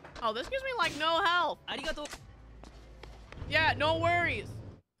 Oh, this gives me like no health. Yeah, no worries.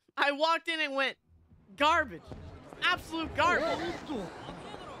 I walked in and went, garbage. Absolute garbage.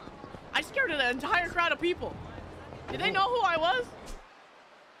 I scared an entire crowd of people. Did they know who I was?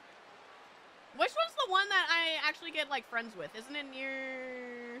 Which one's the one that I actually get like friends with? Isn't it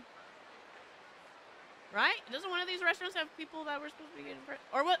near... Right? Doesn't one of these restaurants have people that we're supposed to be getting friends?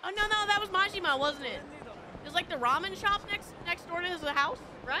 Or what? Oh, no, that was Majima, wasn't it? It was like the ramen shop next door to his house,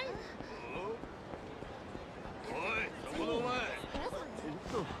 right?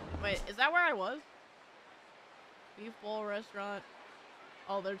 Wait, is that where I was? Beef bowl restaurant.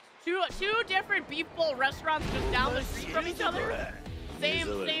 Oh, there's two different beef bowl restaurants just down the street from each other.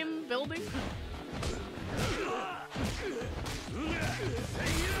 Same building.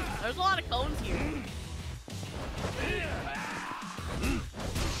 There's a lot of cones here.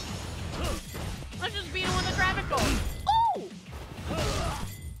 Let's just beat him with the traffic cone. Oh!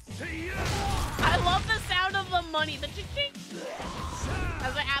 I love the sound of the money. The ching-ching.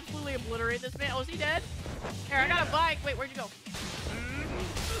 As I absolutely obliterate this man. Oh, is he dead? Here, I got a bike. Wait, where'd you go?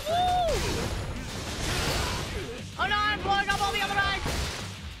 Woo! Oh no, I'm blowing up all the other bikes.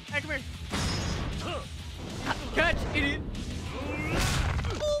 Hey, come here. Catch, idiot.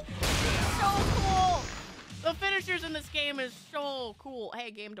 So cool. The finishers in this game is so cool.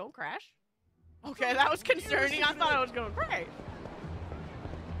 Hey, game, don't crash. Okay, that was concerning. I thought I was going to crash.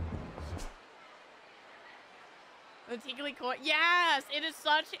 The tinkly coin. Yes, it is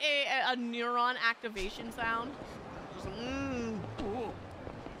such a neuron activation sound. Just,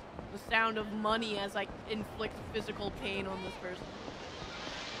 the sound of money as I inflict physical pain on this person.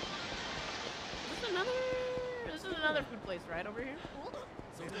 This is another food place right over here.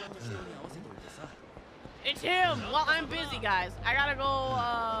 It's him! Well, I'm busy, guys. I gotta go,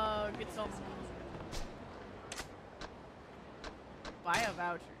 get some... Buy a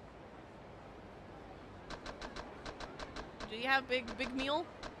voucher. Do you have big meal?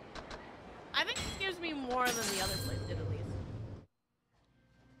 I think this gives me more than the other place did, at least.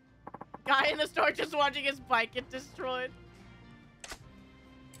 Guy in the store just watching his bike get destroyed.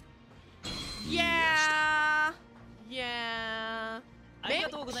 Yeah. Maybe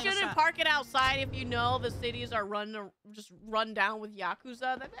shouldn't park it outside if you know the cities are just run down with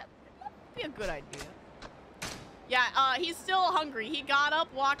Yakuza. That'd be a good idea. Yeah, he's still hungry. He got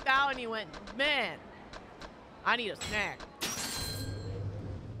up, walked out, and he went, man, I need a snack.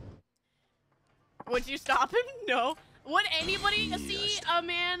 Would you stop him? No. Would anybody see a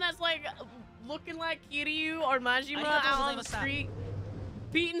man that's like looking like Kiryu or Majima out on the street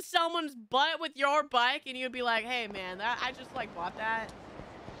beating someone's butt with your bike and you'd be like, hey man, I just like bought that.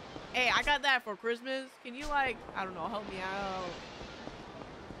 Hey, I got that for Christmas. Can you like, I don't know, help me out?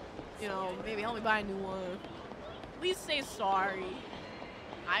 You know, maybe help me buy a new one. At least say sorry.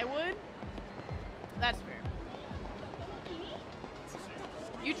 I would. That's fair.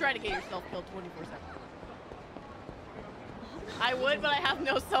 You try to get yourself killed 24/7. I would, but I have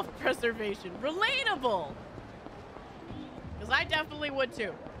no self-preservation. Relatable! Because I definitely would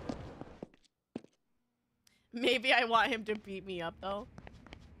too. Maybe I want him to beat me up though.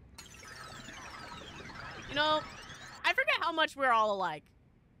 You know, I forget how much we're all alike.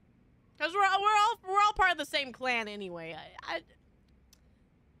 Because we're all part of the same clan anyway.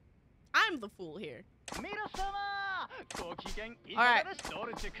 I'm the fool here. Alright.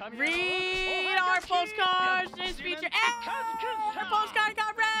 Read our postcards. This feature. Our postcard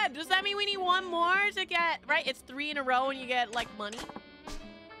got read. Does that mean we need one more to get, right? It's 3 in a row and you get like money.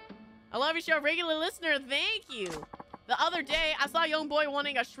 I love your show, regular listener. Thank you. The other day, I saw a young boy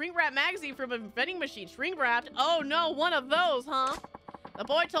wanting a shrink wrap magazine from a vending machine. Shrink wrapped? Oh no, one of those, huh? The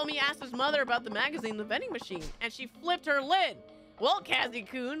boy told me he asked his mother about the magazine in the vending machine, and she flipped her lid. Well,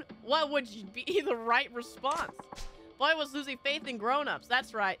 Kazi-kun, what would be the right response? Boy was losing faith in grown-ups.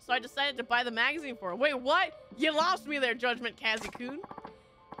 That's right. So I decided to buy the magazine for him. Wait, what? You lost me there, Judgment Kazi-kun.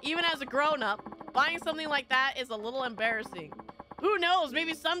 Even as a grown-up, buying something like that is a little embarrassing. Who knows?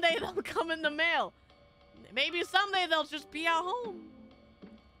 Maybe someday they'll come in the mail. Maybe someday they'll just be at home.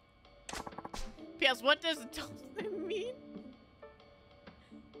 P.S. What does it mean?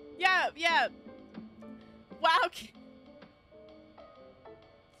 Yeah. Wow.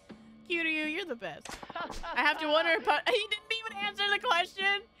 Kiryu, you're the best. I have to wonder about... He didn't even answer the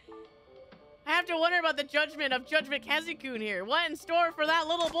question. I have to wonder about the judgment of Judgment Kazi-kun here. What in store for that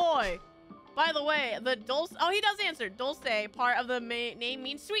little boy? By the way, the dulce... Oh, he does answer. Dulce, part of the name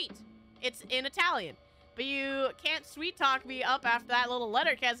means sweet. It's in Italian. But you can't sweet talk me up after that little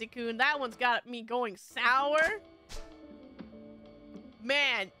letter, Kazi-kun. That one's got me going sour.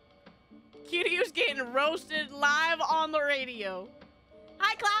 Man, Kiryu's getting roasted live on the radio.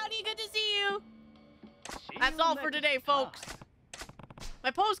 Hi, Cloudy. Good to see you. That's all for today, folks.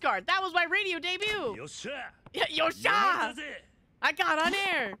 My postcard. That was my radio debut. Yosha! I got on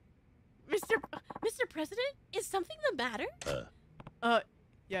air. Mr. President, is something the matter?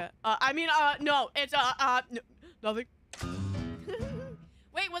 Yeah. No. It's, nothing.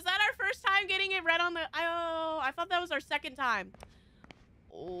 Wait, was that our first time getting it read on the... Oh, I thought that was our second time.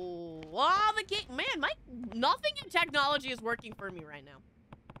 Oh, wow, the game... Man, nothing in technology is working for me right now.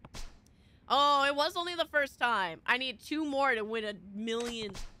 Oh, it was only the first time. I need 2 more to win $1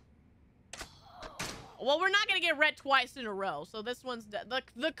 million. Well, we're not gonna get read twice in a row, so this one's...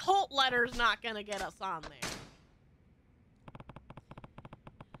 The cult letter's not gonna get us on there.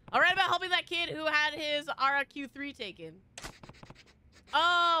 I'll write about helping that kid who had his RQ3 taken.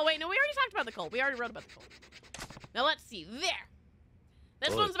 Oh, wait, no, we already talked about the cult. We already wrote about the cult. Now, let's see. There.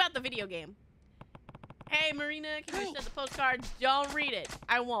 This one's about the video game. Hey, Marina, can you send the postcard? Don't read it.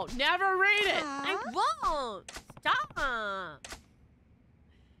 I won't. Never read it. I won't. Stop. I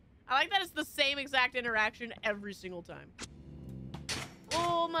like that it's the same exact interaction every single time.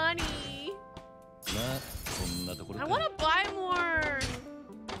 Oh, money. I want to buy more.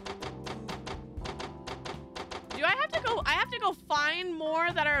 Do I have to go? I have to go find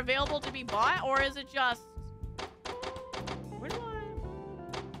more that are available to be bought, or is it just... Where do I...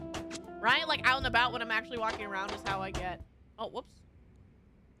 Right? Like out and about when I'm actually walking around is how I get... Oh, whoops.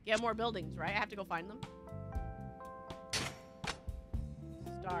 Get more buildings, right? I have to go find them.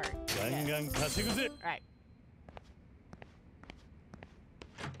 Start. Yes. Alright.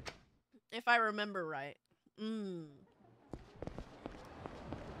 If I remember right. Alright,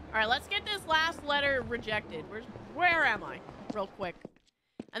 let's get this last letter rejected. Where am I? Real quick.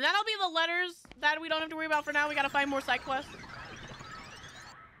 And that'll be the letters that we don't have to worry about for now. We gotta find more side quests.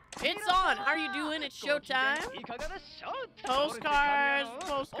 It's on. How are you doing? It's showtime. Postcards.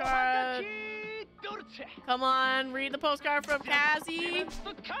 Postcards. Come on, read the postcard from Kazi.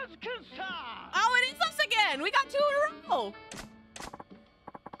 Oh, it is us again. We got 2 in a row.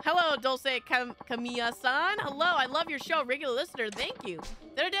 Hello, Dulce Kamiya-san. Hello, I love your show. Regular listener, thank you.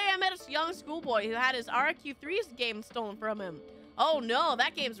 The other day, I met a young schoolboy who had his RQ3's game stolen from him. Oh no,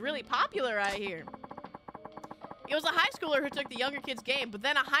 that game's really popular, I hear. It was a high schooler who took the younger kid's game, but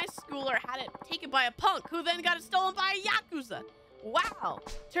then a high schooler had it taken by a punk who then got it stolen by a Yakuza. Wow.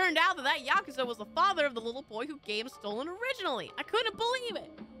 Turned out that Yakuza was the father of the little boy who game stolen originally. I couldn't believe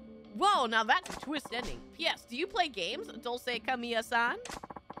it. Whoa, now that's a twist ending. P.S. Do you play games, Dulce Kamiya-san?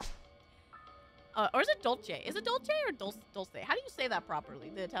 Or is it Dolce? Is it Dolce or Dulce? How do you say that properly,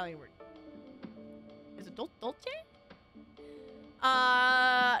 the Italian word? Is it Dolce?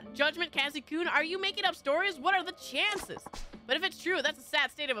 Judgment Kazi-kun, are you making up stories? What are the chances? But if it's true, that's a sad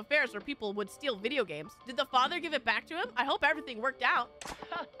state of affairs where people would steal video games. Did the father give it back to him? I hope everything worked out.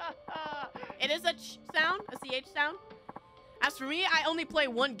 It is a ch sound, a CH sound. As for me, I only play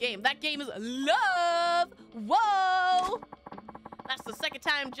one game. That game is Love. Whoa! That's the second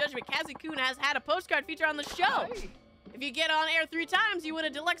time Judgment Kazi-kun has had a postcard feature on the show. If you get on air 3 times, you win a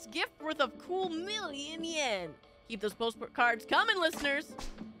deluxe gift worth of cool $1,000,000. Keep those postcards coming, listeners.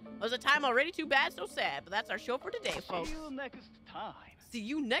 It was a time already too bad, so sad. But that's our show for today, folks. See you next time. See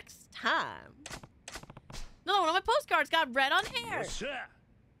you next time. No, one of my postcards got read on air. Yosha!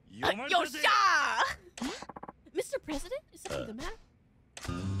 Mr. President, is something the matter?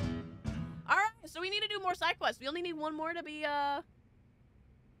 Alright, so we need to do more side quests. We only need 1 more to be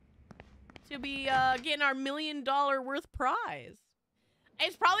getting our $1 million worth prize.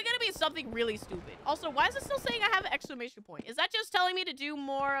 It's probably gonna be something really stupid. Also, why is it still saying I have an exclamation point? Is that just telling me to do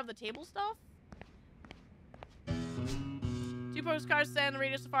more of the table stuff? 2 postcards send,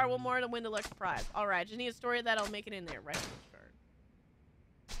 radius so far, 1 more to win the deluxe prize. Alright, just need a story that'll make it in there. Right, postcard.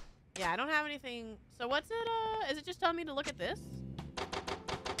 Yeah, I don't have anything. So what's it, is it just telling me to look at this?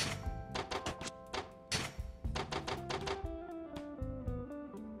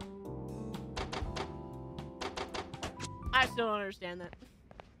 I still don't understand that.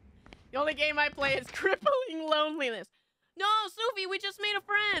 The only game I play is crippling loneliness. No, Sophie, we just made a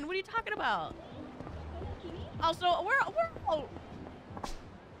friend. What are you talking about? Also, we're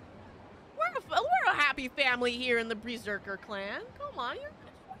a happy family here in the Berserker clan.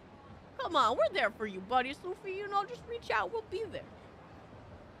 Come on, we're there for you, buddy. Sophie, you know, just reach out. We'll be there.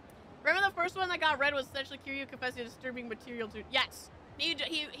 Remember the first one that got read was essentially Kiryu confessing to disturbing material to... Yes. He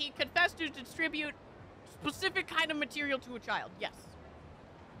confessed to distribute specific kind of material to a child. Yes.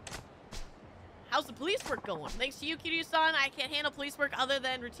 How's the police work going? Thanks to you, Kiryu-san, I can't handle police work other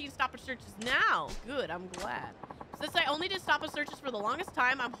than routine stop and searches now. Good, I'm glad. Since I only did stop and searches for the longest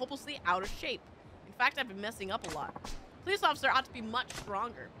time, I'm hopelessly out of shape. In fact, I've been messing up a lot. Police officer ought to be much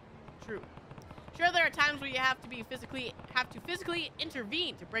stronger. True. Sure, there are times where you have to physically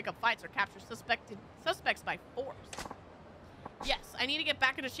intervene to break up fights or capture suspects by force. Yes, I need to get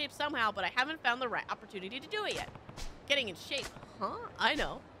back into shape somehow, but I haven't found the right opportunity to do it yet. Getting in shape, huh? I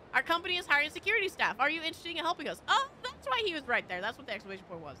know. Our company is hiring security staff. Are you interested in helping us? Oh, that's why he was right there. That's what the exclamation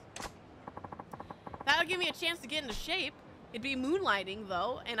point was. That'll give me a chance to get into shape. It'd be moonlighting,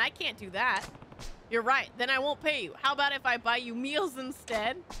 though, and I can't do that. You're right. Then I won't pay you. How about if I buy you meals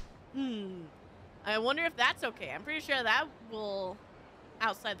instead? I wonder if that's okay. I'm pretty sure that will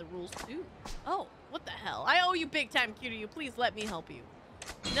outside the rules, too. Oh, what the hell? I owe you big time, Kiryu. Please let me help you.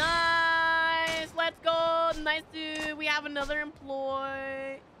 Nice. Let's go. Nice, dude. We have another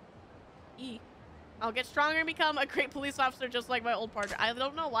employee. I'll get stronger and become a great police officer just like my old partner. I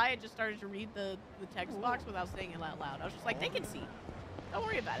don't know why I just started to read the text box without saying it out loud. I was just like, they can see. Don't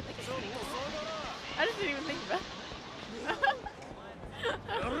worry about it. They can see. I just didn't even think about it.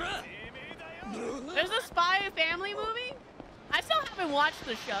 There's a Spy Family movie? I still haven't watched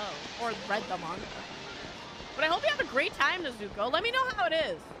the show or read the manga. But I hope you have a great time, Nezuko. Let me know how it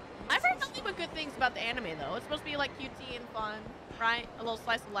is. I've heard nothing but good things about the anime, though. It's supposed to be like cutesy and fun, right? A little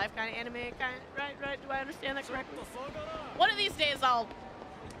slice of life kind of anime, right? Do I understand that correctly? One of these days, I'll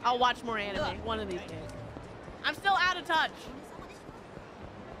watch more anime. One of these days. I'm still out of touch.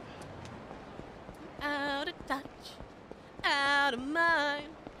 Out of touch, out of mind.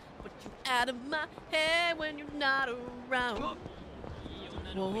 But you out of my head when you're not around.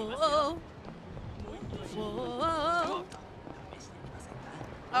 Whoa. Whoa.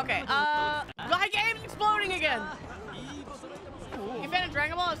 Okay, my game's exploding again. You fan of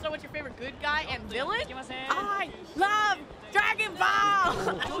Dragon Ball? If so, what's your favorite good guy and villain? I love Dragon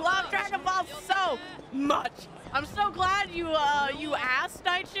Ball! I love Dragon Ball so much. I'm so glad you asked,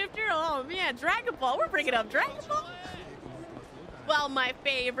 Night Shifter. Oh man, Dragon Ball. We're bringing up Dragon Ball. Well, my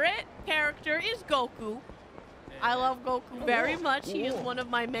favorite character is Goku. I love Goku very much. He is one of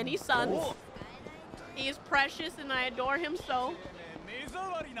my many sons. He is precious and I adore him so.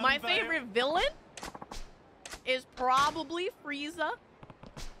 My favorite villain is probably Frieza.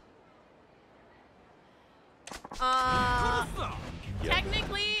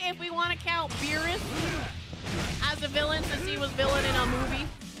 Technically, if we want to count Beerus as a villain, since he was villain in a movie,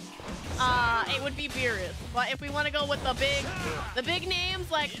 it would be Beerus. But if we want to go with the big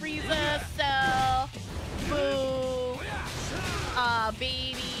names like Frieza, Cell, Boo,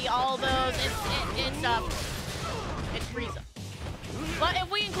 Baby, all those, it's Frieza. But if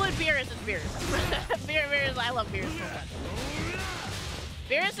we include Beerus, it's Beerus. Beerus, I love Beerus so much.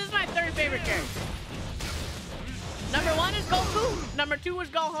 Beerus is my third favorite character. Number 1 is Goku. Number 2 is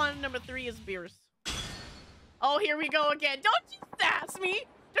Gohan. Number 3 is Beerus. Oh, here we go again. Don't you sass me.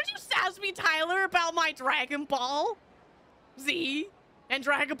 Don't you sass me, Tyler, about my Dragon Ball Z and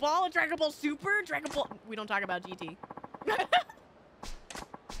Dragon Ball Super, Dragon Ball. We don't talk about GT.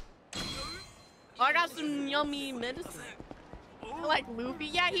 Oh, I got some yummy medicine. I like Luffy.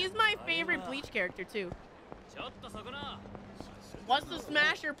 Yeah, he's my favorite Bleach character too. What's the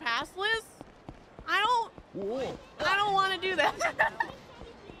smash or pass list? I don't want to do that.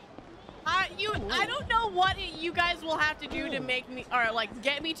 I don't know what you guys will have to do to make me, or like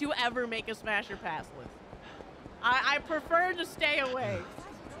get me to ever make a smash or pass list. I prefer to stay away.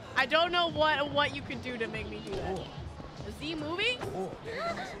 I don't know what you could do to make me do that. The Z movie?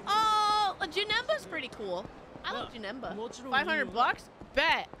 Oh, Janemba's pretty cool. I love Janemba. $500?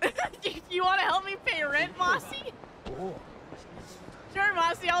 Bet. You want to help me pay rent, Mossy? Sure,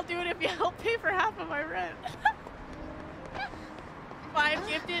 Mossy, I'll do it if you help pay for half of my rent. 5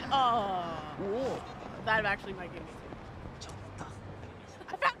 gifted? Oh. That actually might give me 2.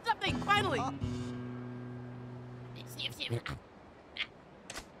 I found something, finally.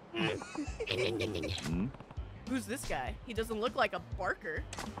 Hmm? Who's this guy? He doesn't look like a barker.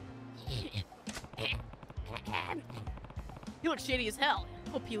 He looks shady as hell.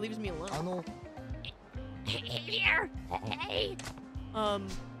 Hope he leaves me alone. Here. Hey.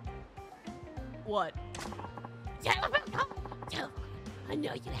 What? Telephone call. Telephone. I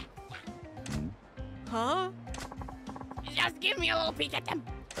know you have time. Huh? Just give me a little peek at them.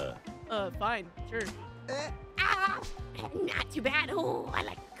 Fine, sure. Ah, not too bad. Oh, I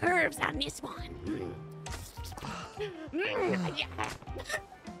like curves on this one. Yeah.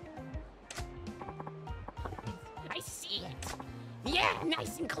 I see it. Yeah,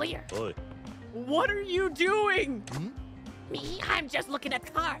 nice and clear. Oi. What are you doing? Me, I'm just looking at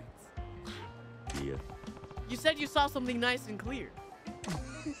the cards. Yeah. You said you saw something nice and clear.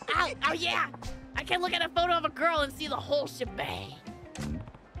 Oh yeah. I can look at a photo of a girl and see the whole shebang.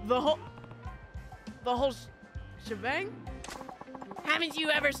 The whole shebang? Haven't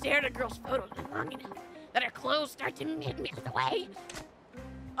you ever stared at a girl's photos long enough that her clothes start to melt away?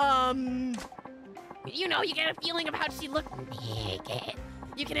 You know, you get a feeling of how she looked naked.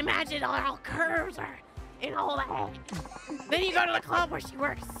 You can imagine all curves and all that. Then you go to the club where she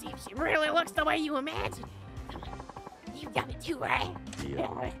works to see if she really looks the way you imagine. You've done it too, right?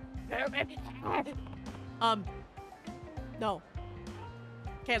 Yeah. No.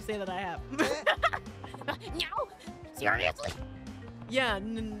 Can't say that I have. No? Seriously? Yeah,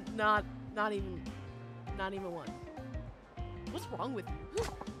 not even once. What's wrong with you?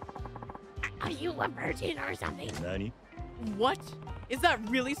 Are you a virgin or something? Nani? What? Is that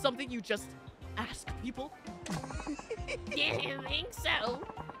really something you just ask people? Didn't think so.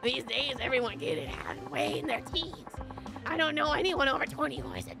 These days, everyone get it out and way in their teens. I don't know anyone over 20 who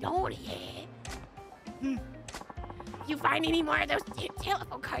has a don't yet. You find any more of those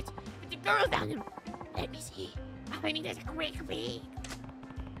telephone cards with the girls on them? Let me see. I need a quick read.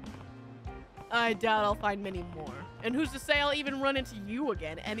 I doubt I'll find many more. And who's to say I'll even run into you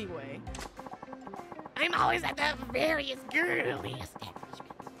again anyway? I'm always at the various girly establishments,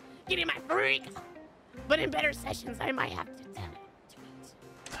 getting my freak. But in better sessions, I might have to tell it.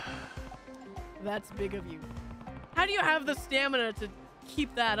 That's big of you. How do you have the stamina to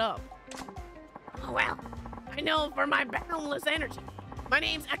keep that up? Oh well, I know for my boundless energy. My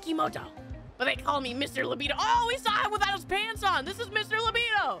name's Akimoto, but they call me Mr. Libido. Oh, we saw him without his pants on. This is Mr.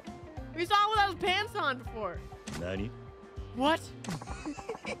 Libido. We saw him without his pants on before. Nani? What?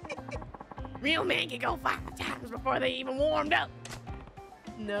 Real men can go 5 times before they even warmed up.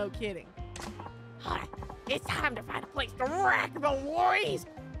 No kidding. All right, it's time to find a place to rack the boys.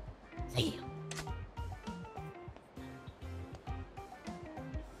 See you.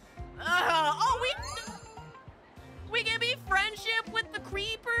 We can be friendship with the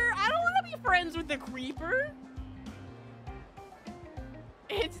creeper. I don't want to be friends with the creeper.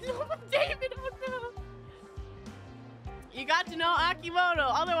 It's not David. Oh no. You got to know Akimoto,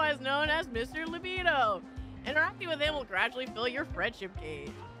 otherwise known as Mr. Libido. Interacting with him will gradually fill your friendship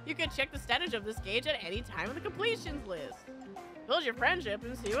gauge. You can check the status of this gauge at any time in the completions list. Build your friendship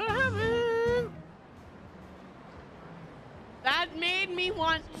and see what happens. That made me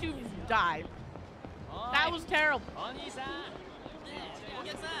want to die. That was terrible.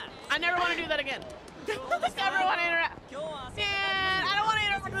 I never want to do that again. Never want to interact. Man, I don't want to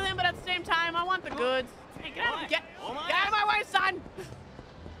interact with him, but at the same time, I want the goods. Hey, get out of my way, son!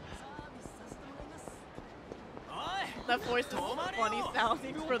 That voice is funny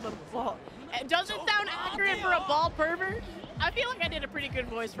sounding for the bald. Does it sound accurate for a bald pervert? I feel like I did a pretty good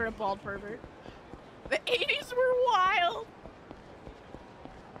voice for a bald pervert. The 80s were wild.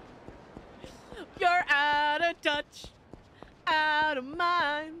 You're out of touch, out of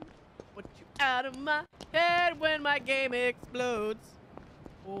mind. Put you out of my head when my game explodes.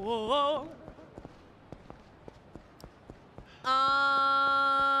 Oh.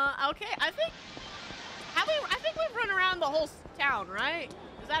 Okay, I think we've run around the whole town, right?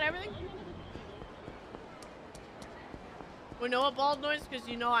 Is that everything? We know a bald noise because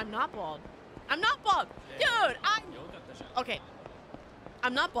you know I'm not bald. I'm not bald. Dude, okay.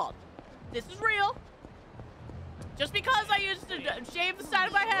 I'm not bald. This is real. Just because I used to shave the side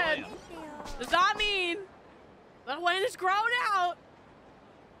of my head does not mean that when it's grown out,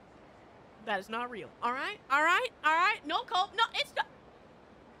 that is not real. All right? All right? All right? No cope. No, it's not.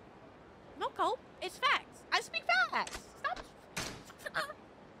 No cope. It's facts. I speak facts. Stop.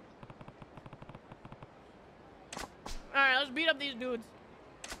 All right, let's beat up these dudes.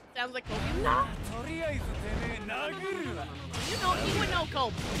 Sounds like cope. No. You would know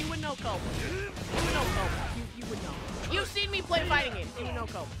cope. You would know cope. You would know cope. You would know. You've seen me play fighting games. You would know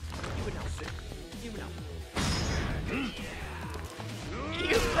cope. You would know. You would know.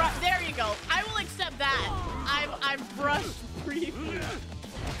 brushed briefly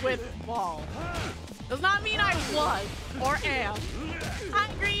with ball. Does not mean I was or am.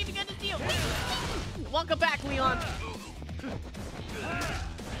 Hi, Green. Good to see you. Welcome back, Leon.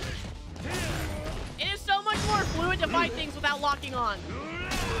 It is so much more fluid to fight things without locking on.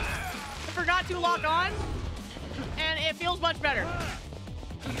 I forgot to lock on, and it feels much better.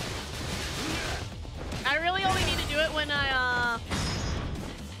 I really only need to do it when I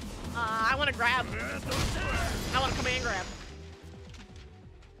want to grab. I want to command grab.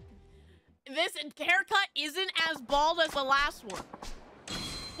 This haircut isn't as bald as the last one.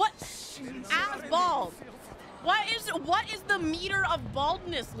 What? As bald. What is the meter of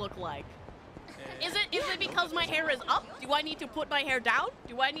baldness look like? Is it because my hair is up? Do I need to put my hair down?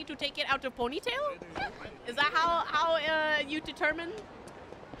 Do I need to take it out of ponytail? Is that how you determine?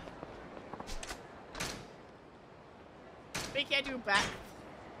 But you can't do a back.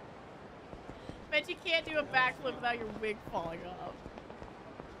 Bet you can't do a backflip without your wig falling off.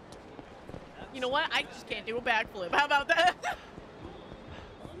 You know what? I just can't do a backflip. How about that?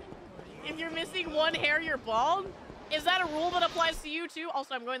 If you're missing one hair, you're bald? Is that a rule that applies to you too?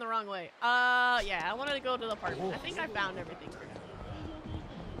 Also, I'm going the wrong way. Yeah, I wanted to go to the apartment. I think I found everything for now.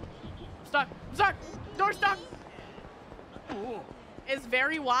 Stuck. I'm stuck. Door stuck. It's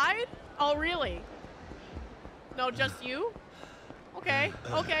very wide? Oh, really? No, just you? Okay.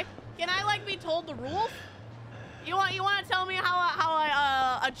 Okay. Can I like be told the rules? You want to tell me how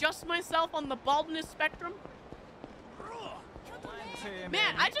I adjust myself on the baldness spectrum?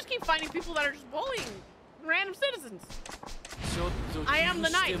 Man, I just keep finding people that are just bullying random citizens. I am the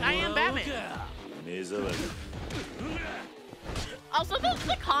knight. I am Batman. Also,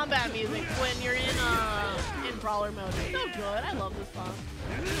 the combat music when you're in brawler mode is so good. I love this song.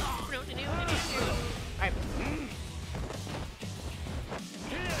 Alright.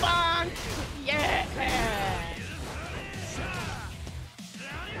 Bonk! Yeah!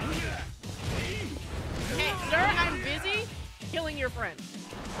 Hey, sir, I'm busy killing your friend.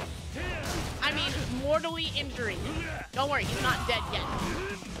 I mean, mortally injuring him. Don't worry, he's not dead yet.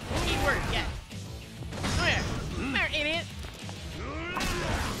 Keyword, yet. Come here. Come here, idiot.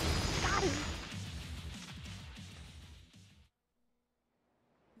 Got him.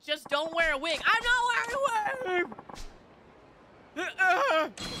 Just don't wear a wig. I'm not wearing a wig!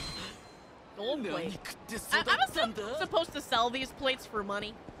 Gold plate. I'm supposed to sell these plates for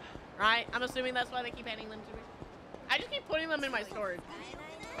money, right? I'm assuming that's why they keep handing them to me. I just keep putting them in my storage.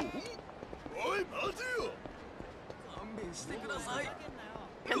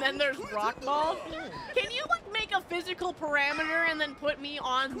 And then there's rock ball. Can you like make a physical parameter and then put me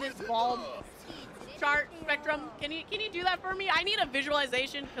on this ball chart spectrum? Can you do that for me? I need a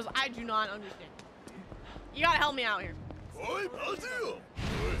visualization because I do not understand. You gotta help me out here.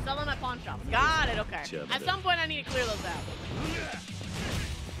 Sell them at pawn shops. Got it. Okay. At some point, I need to clear those out.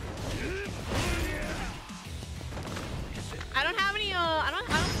 I don't have any. I don't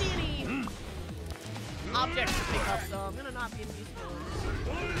see any objects to pick up, so I'm gonna not be in these stores.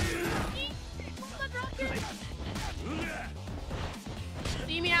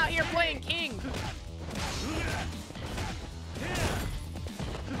 See me out here playing king.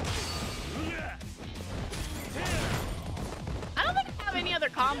 I don't think I have any other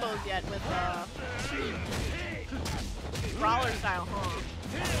combos yet with brawler style, huh?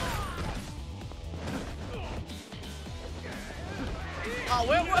 Oh,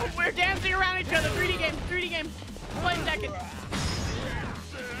 we're dancing around each other. 3D game, 3D game. Play second.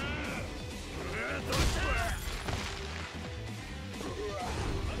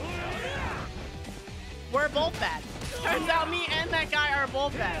 We're both bad. Turns out me and that guy are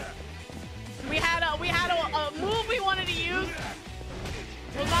both bad. We had a move we wanted to use.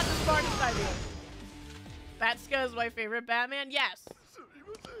 Was not the smartest idea. Batska is my favorite Batman. Yes.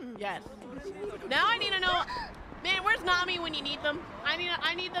 Yes. Now I need to know. Man, where's Nami when you need them? I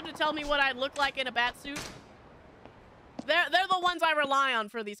need them to tell me what I look like in a bat suit. They're the ones I rely on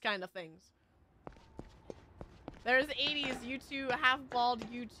for these kind of things. There's 80s, you two half bald,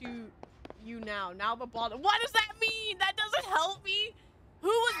 you two, you now. Now the bald. What does that mean? That doesn't help me. Who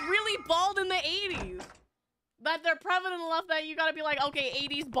was really bald in the 80s? That they're prevalent enough that you gotta be like, okay,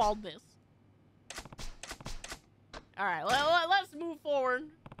 80s baldness. All right, let's move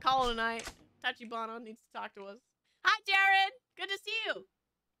forward. Call it a night. Tachibana needs to talk to us. Hi, Jared. Good to see you.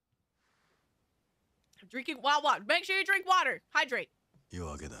 Drinking wild water. Make sure you drink water. Hydrate. 夜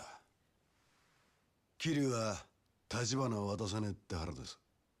明けだ。桐生は立花を渡さねえって腹です。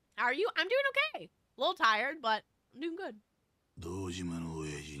 How are you? I'm doing okay. A little tired, but I'm doing good. 堂島の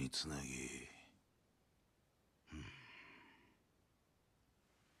親父につなぎ。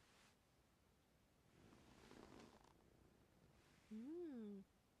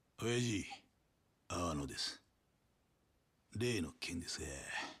親父、阿野です。例の件ですが、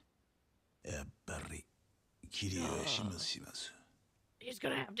やっぱりキリはします。He's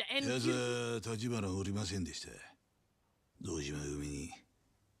gonna have to end やつ you. は立花おりませんでした。堂島組に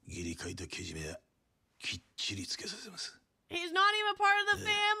義理書いたけじめはきっちりつけさせます。He's not even part of the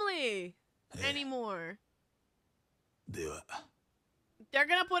family anymore. では、They're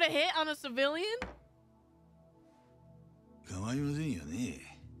gonna put a hit on a civilian? 構いませんよね。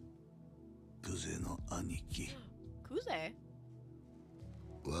クゼの兄貴。Kuze?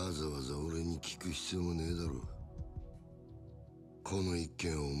 わざわざ俺に聞く必要もねえだろ。この一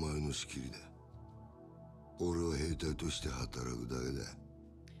件はお前の仕切りだ。俺は兵隊として働くだけだ。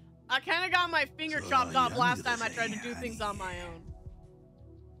I kind of got my finger chopped off last time I tried to do things on my own.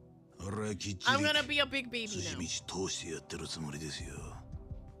 俺はきっちり I'm gonna be a big baby 筋 now. 道通してやってるつもりですよ。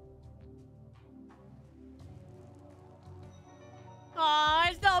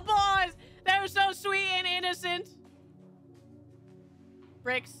Aw, it's the boys! They're so sweet and innocent.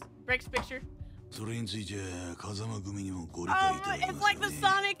 Brick's picture. それについては風間組にもご理解いただき It's ます like よ the ね。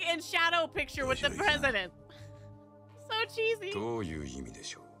 Sonic and Shadow picture with the president. So cheesy. どういう意味で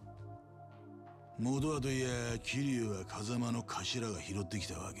しょう。元はといや桐生は風間の頭が拾ってき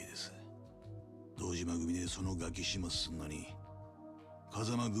たわけです。堂島組でそのガキ始末すんのに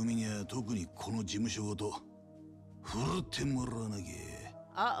風間組には特にこの事務所ごと振るってもらわなきゃ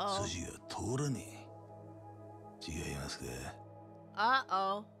Uh-oh. 筋が通らねえ。違いますか？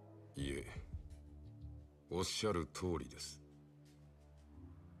 Uh-oh. いえ、おっしゃる通りです。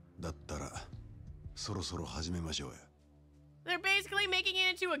だったらそろそろ始めましょうよ。 They're basically making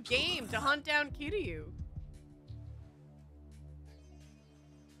it into a game to hunt down Kiryu.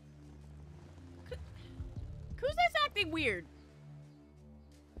 Kuze's acting weird.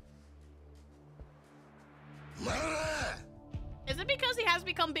 お前ら Is it because he has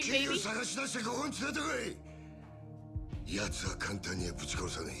become big キリを baby? 探し出してここに連れてこい。奴は簡単にはぶち殺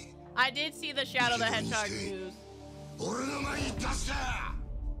さね I did see the Shadow the Hedgehog news. え。俺の前に出した。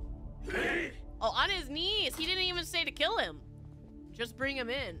 Oh, on his knees. He didn't even say to kill him. Just bring him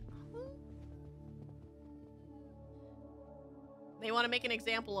in. They want to make an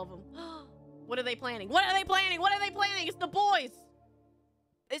example of him. What are they planning? What are they planning? What are they planning? It's the boys.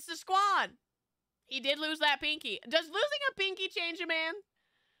 It's the squad. He did lose that pinky. Does losing a pinky change a man?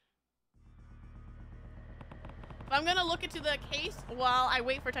 If I'm gonna look into the case while I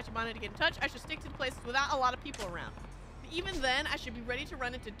wait for Tachibana to get in touch, I should stick to the places without a lot of people around. But even then, I should be ready to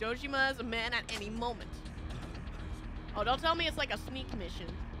run into Dojima's men at any moment. Oh, don't tell me it's like a sneak mission.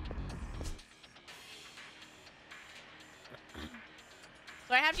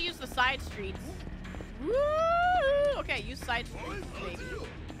 So I have to use the side streets. Woo! Okay, use side streets, baby.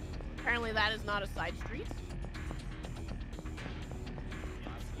 Apparently that is not a side street.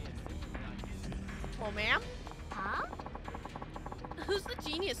 Oh, ma'am? Huh? Who's the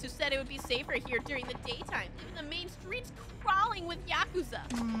genius who said it would be safer here during the daytime, leaving the main streets crawling with Yakuza?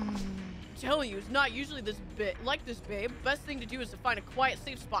 I'm telling you, it's not usually this like this, babe. Best thing to do is to find a quiet,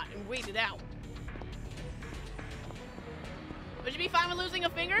 safe spot and wait it out. Would you be fine with losing a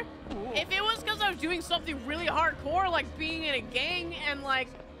finger? Ooh. If it was because I was doing something really hardcore, like being in a gang and like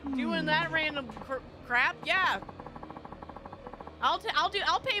doing that random crap, yeah. I'll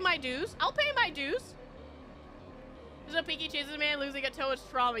pay my dues. I'll pay my dues. There's a pinky chases a man, losing a toe is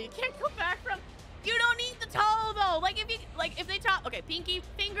trauma. You can't go back from. You don't need the toe though. If they top, okay, pinky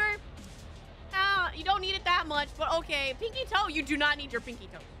finger. You don't need it that much, but okay, pinky toe. You do not need your pinky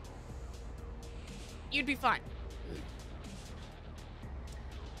toe. You'd be fine.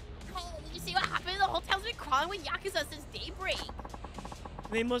 Hey, did you see what happened? The whole town's been crawling with Yakuza since daybreak.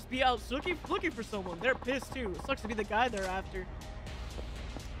 They must be out looking for someone. They're pissed too. It sucks to be the guy they're after.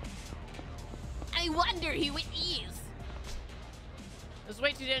 I wonder who it is. This is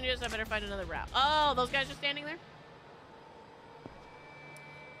way too dangerous. I better find another route. Oh, those guys are standing there?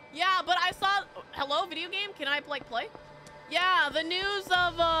 Yeah, but I saw... Hello, video game? Can I, like, play? Yeah, the news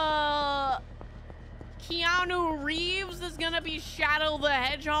of, Keanu Reeves is gonna be Shadow the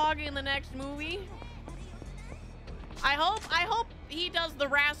Hedgehog in the next movie. I hope he does the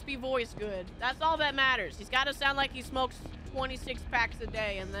raspy voice good. That's all that matters. He's got to sound like he smokes 26 packs a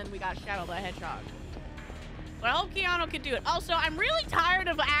day, and then we got Shadow the Hedgehog. So I hope Keanu can do it. Also, I'm really tired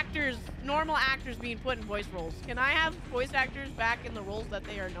of normal actors being put in voice roles. Can I have voice actors back in the roles that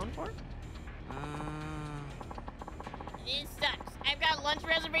they are known for? It sucks. I've got lunch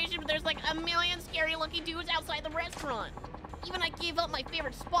reservation, but there's like a million scary looking dudes outside the restaurant. Even I gave up my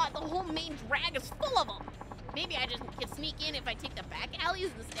favorite spot. The whole main drag is full of them. Maybe I just can sneak in if I take the back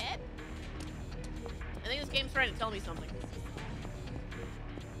alleys instead. I think this game's trying to tell me something.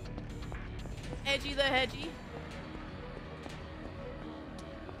 Edgy the Hedgy.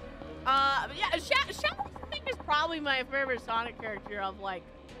 Yeah, Shadow I think is probably my favorite Sonic character of like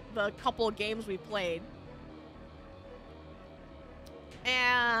the couple of games we played.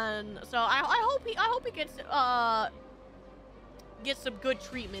 And so I hope he gets some good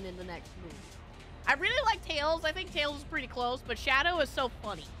treatment in the next movie. I really like Tails. I think Tails is pretty close, but Shadow is so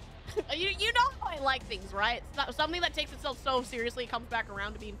funny. you know how I like things, right? It's not something that takes itself so seriously comes back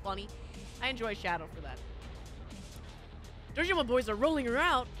around to being funny. I enjoy Shadow for that. Dojima boys are rolling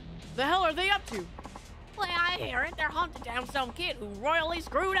around. The hell are they up to? Well, I hear it. They're hunting down some kid who royally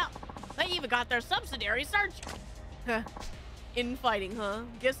screwed up. They even got their subsidiary searching. Infighting, huh?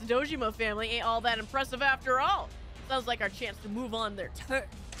 Guess the Dojima family ain't all that impressive after all. Sounds like our chance to move on their turn.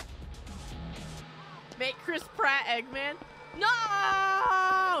 Make Chris Pratt Eggman?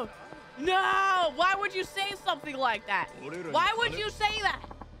 No! No! Why would you say something like that? Why would you say that?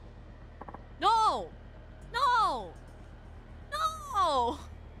 No! No! No!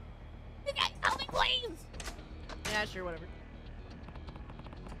 You guys help me, please! Yeah, sure, whatever.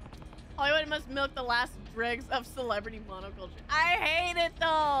 Hollywood must milk the last dregs of celebrity monoculture. I hate it,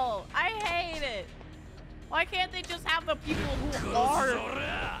 though! I hate it! Why can't they just have the people who are...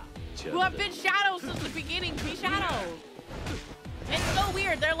 who have been shadows since the beginning be shadows? It's so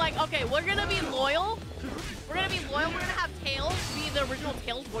weird. They're like, okay, we're gonna be loyal. We're gonna be loyal. We're gonna have Tails be the original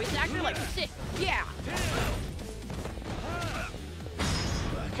Tails voice actor. Like, sick. Yeah.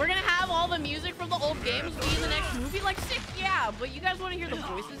 We're gonna have all the music from the old games be in the next movie. Like, sick. Yeah. But you guys want to hear the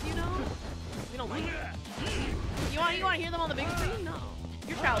voices, you know? We don't like it. You want to hear them on the big screen? No.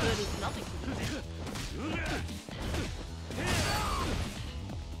 Your childhood is nothing to me.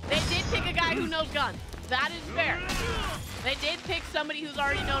 They did pick a guy who knows guns. That is fair. They did pick somebody who's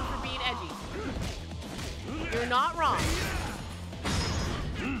already known for being edgy. You're not wrong.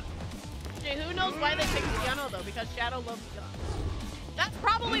 Okay, who knows why they picked Keanu though? Because Shadow loves guns. That's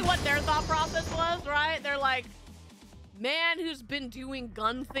probably what their thought process was, right? They're like, man who's been doing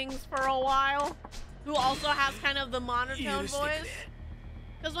gun things for a while, who also has kind of the monotone voice.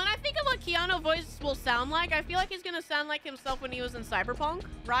 Because when I think of what Keanu voice will sound like, I feel like he's gonna sound like himself when he was in Cyberpunk,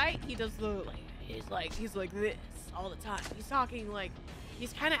 right? He does the like, he's like this all the time. He's talking like,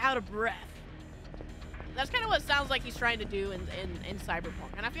 he's kind of out of breath. That's kind of what it sounds like he's trying to do in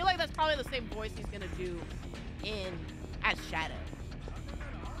Cyberpunk. And I feel like that's probably the same voice he's gonna do as Shadow.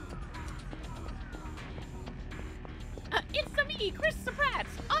 It's me, Chris Pratt.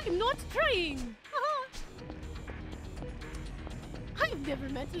 I'm not trying. I've never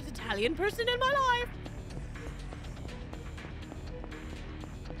met an Italian person in my life.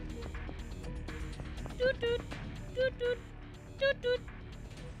 Doot, doot, doot, doot, doot, doot.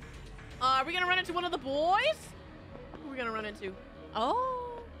 Are we gonna run into one of the boys? Who are we gonna run into?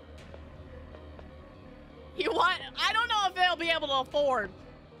 Oh. I don't know if they'll be able to afford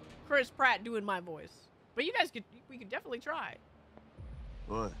Chris Pratt doing my voice. But you guys we could definitely try.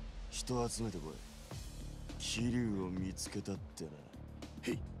 おい、人集めてこい。桐生を見つけたってな。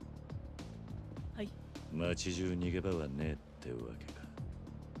へい。はい。街中逃げ場はねえってわけか。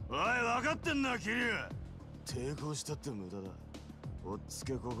おい、分かってんな、桐生。抵抗したって無駄だ。おっつ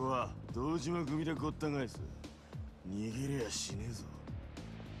けここは堂島組でごった返す。逃げりゃしねえぞ。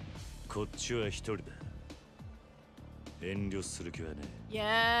こっちは一人だ。遠慮する気はねえ。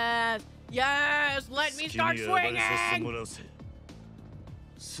Yes, yes, let me start swinging.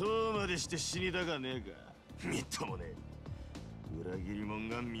 そうまでして死にたかねえか。みっともねえ。裏切り者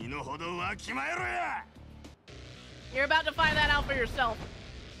が身の程わきまえろや。You're about to find that out for yourself,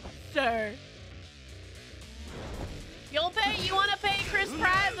 sir. You'll pay. You want to pay Chris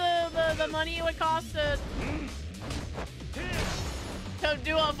Pratt the money it would cost to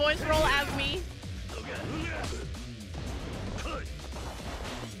do a voice role as me?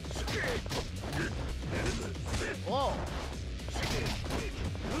 Whoa.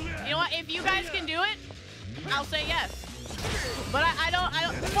 You know what? If you guys can do it, I'll say yes. But I don't.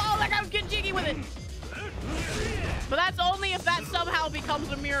 Whoa, like I was getting jiggy with it. But that's only if that somehow becomes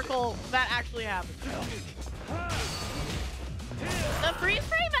a miracle that actually happens. The freeze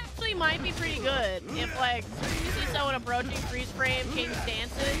frame actually might be pretty good if, like, you see someone approaching freeze frame, change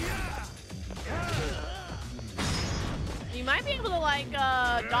stances. You might be able to, like,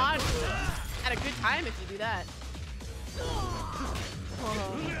 dodge at a good time if you do that.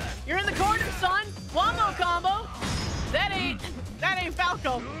 You're in the corner, son. Wombo combo. That ain't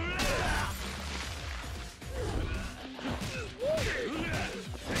Falco.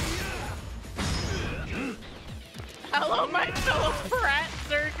 Hello, my fellow Pratt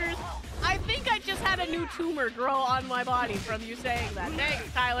Zerkers. I think I just had a new tumor grow on my body from you saying that.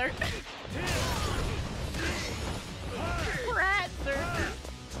 Thanks, Tyler. Rat Zerker.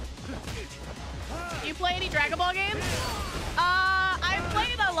 You play any Dragon Ball games? I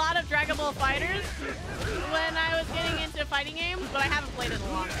played a lot of Dragon Ball Fighters when I was getting into fighting games, but I haven't played it in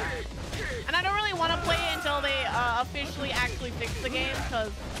a long time. And I don't really want to play it until they officially actually fix the game,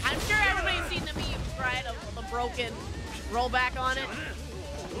 because I'm sure everybody's seen the memes, right? Of the broken rollback on it.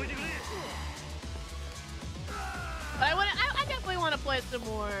 But I definitely want to play some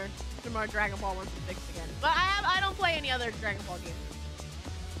more Dragon Ball once it's fixed again. But I don't play any other Dragon Ball games.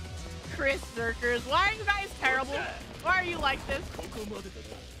 Chris Zerkers, why are you guys terrible? Why are you like this?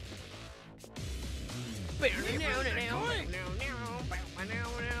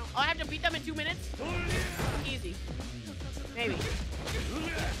 Oh, I have to beat them in 2 minutes? Easy. Maybe.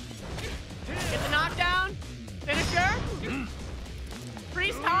 Get the knockdown. Finisher.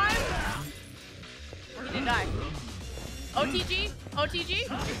 Freeze time. Oh, he didn't die. OTG. OTG.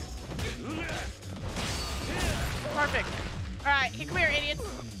 Perfect. All right, come here, idiots.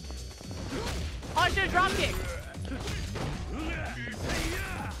 Oh, I should have drop kicked.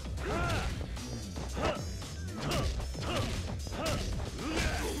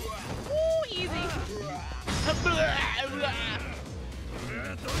 Ooh, easy.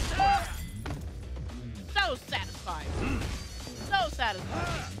 So satisfying. So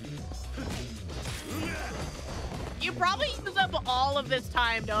satisfying. You probably use up all of this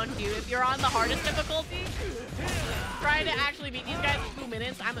time, don't you? If you're on the hardest difficulty, trying to actually beat these guys in 2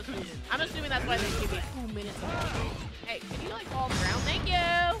 minutes. I'm assuming that's why they give you 2 minutes. Hey, can you like fall on the ground? Thank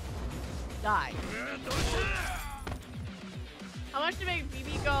you. Die. How much to make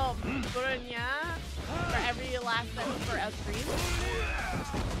BB go Brienna for every last sentence for a stream?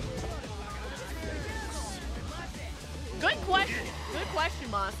 Good question. Good question,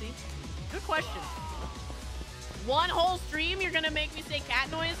 Mossy. Good question. One whole stream, you're gonna make me say cat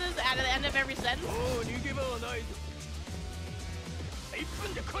noises at the end of every sentence? Oh, 2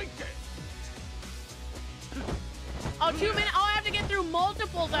 minutes. Oh, I have to get through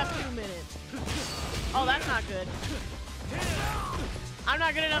multiples of 2 minutes. Oh, that's not good. I'm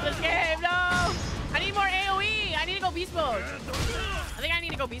not good enough this game. No! I need more AoE. I need to go beast mode. I think I need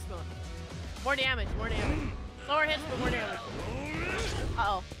to go beast mode. More damage, more damage. Slower hits, but more damage. Uh-oh.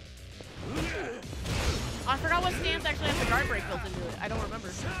 Oh, I forgot what stance actually has the guard break built into it. I don't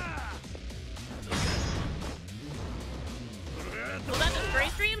remember. Was that the Stray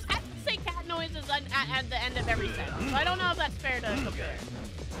streams? I have to say cat noises at the end of every set. So I don't know if that's fair to compare.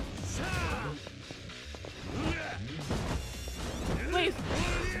 Please.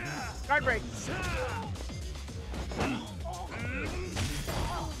 Guard break.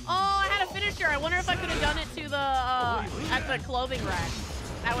 Oh, I had a finisher. I wonder if I could have done it to the, at the clothing rack.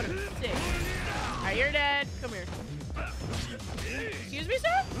 That would have been sick. Alright, you're dead. Come here. Excuse me,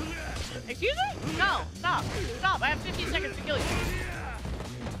 sir? Excuse me? No, stop. Stop. I have 15 seconds to kill you.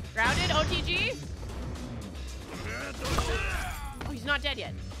 Grounded, OTG. Oh, he's not dead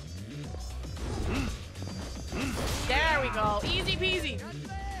yet. There we go. Easy peasy.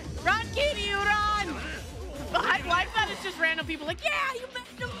 Run, kitty, run! I like that it's just random people like, yeah, you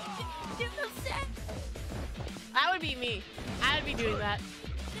made them do the set. That would be me. I would be doing that.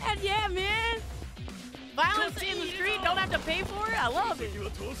 Yeah, man. Violence in the street, don't have to pay for it. I love it.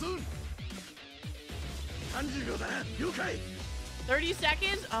 30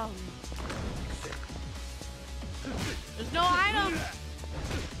 seconds? Oh. There's no item.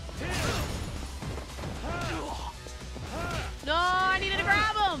 No, I needed to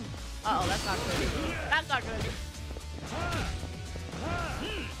grab him. Uh-oh, that's not good. That's not good.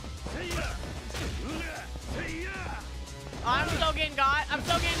 Oh, I'm still getting got. I'm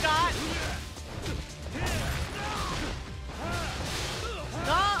still getting got.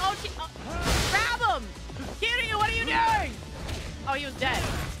 No, oh, grab him! Kiryu, what are you doing? Oh, he was dead.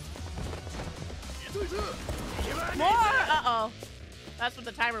 More! Uh-oh. That's what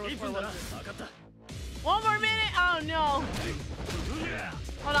the timer was for, wasn't it? 1 more minute! Oh, no.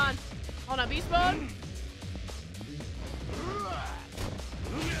 Hold on. Hold on, beast mode.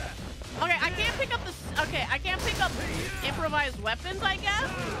 Okay, I can't pick up the... Okay, I can't pick up improvised weapons, I guess,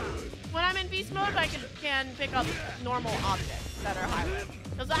 when I'm in beast mode, but I can pick up normal objects that are high level.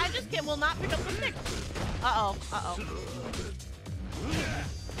 Because I just will not pick up the stick. Uh-oh, uh-oh.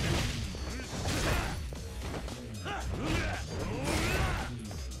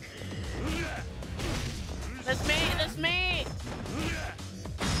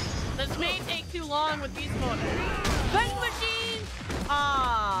 This may take too long with beast mode. Vent machine!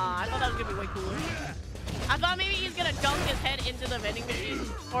 Ah, I thought that was gonna be way cooler. I thought maybe he's gonna dunk his head into the vending machine,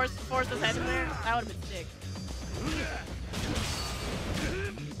 force his head in there. That would have been sick.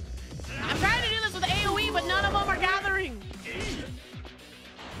 I'm trying to do this with AoE, but none of them are gathering.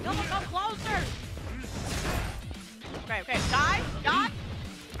 No, come closer. Okay, die.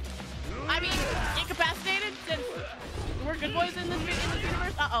 I mean, incapacitated since we're good boys in this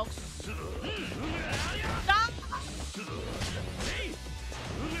universe. Uh-oh. Stop.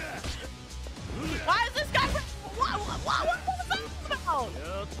 Why is this guy? What was that about?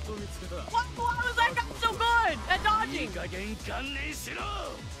 Why was that guy so good at dodging?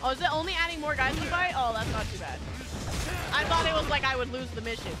 Oh, is it only adding more guys to fight? Oh, that's not too bad. I thought it was like I would lose the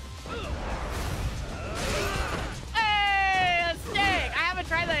mission. Hey, a stick! I haven't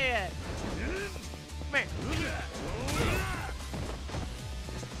tried that yet. Come here.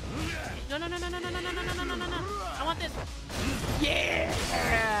 No. I want this. Yeah!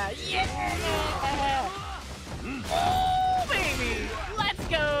 Oh, baby! Let's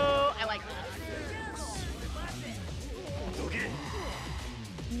go! I like that.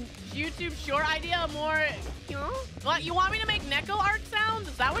 YouTube short idea, more... What, you want me to make Neko arc sounds?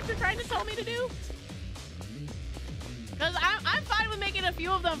 Is that what you're trying to tell me to do? Because I'm fine with making a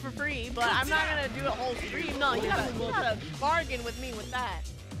few of them for free, but I'm not going to do a whole stream. No, you gotta bargain with me with that.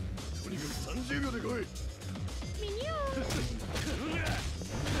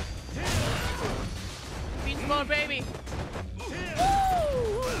 Beast mode, baby. Woo!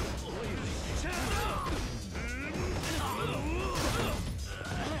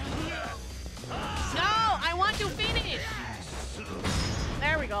 No, I want to finish.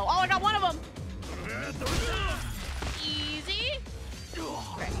 There we go. Oh, I got one of them. Easy.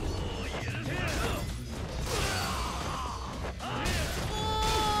 Okay.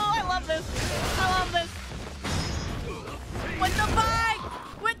 Oh, I love this. With the bike.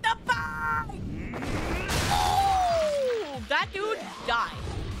 Oh, that dude died.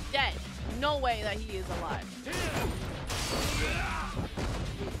 Dead. No way that he is alive.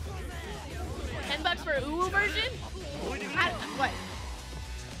 $10 for Uwu version? What?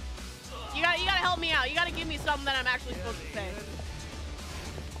 You gotta help me out. You gotta give me something that I'm actually supposed to say.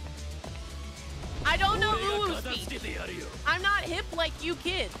 I don't know Uwu speak. I'm not hip like you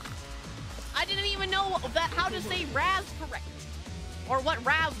kids. I didn't even know how to say Raz correctly. Or what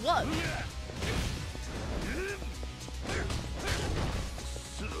Raz was.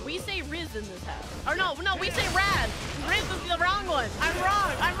 We say Riz in this house. Or no, we say Raz. Riz is the wrong one. I'm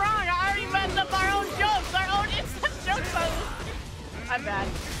wrong. I already messed up our own jokes. Our own instant jokes. I'm bad.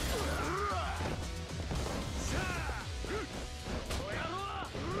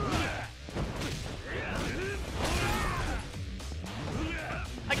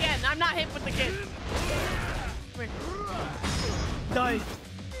 Again, I'm not hip with the kids. Come here. Nice.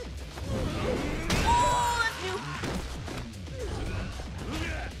 Oh, that's new.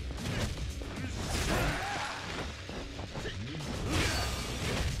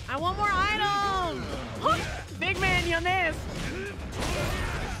 I want more items. Big man, you missed.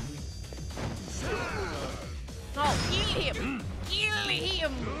 No, eat him. Kill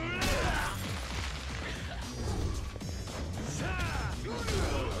him.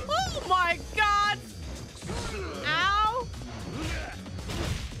 Oh my god! Ow!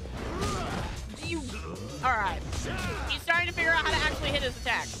 Alright. He's starting to figure out how to actually hit his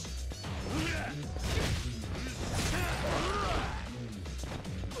attack.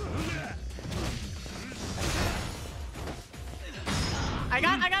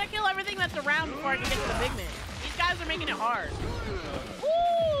 I gotta kill everything that's around before I can get to the big man. These guys are making it hard.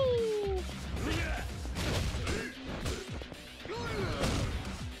 Woo!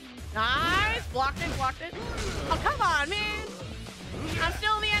 Nice! Blocked it. Oh, come on, man! I'm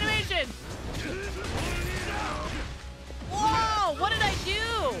still in the animation! Whoa! What did I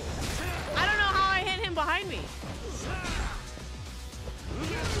do? I don't know how I hit him behind me.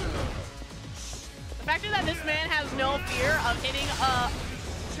 The fact is that this man has no fear of hitting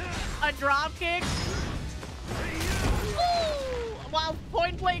a drop kick while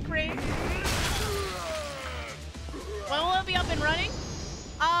point blank range. When will it be up and running?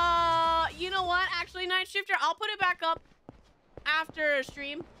 You know what? Actually, Night Shifter, I'll put it back up after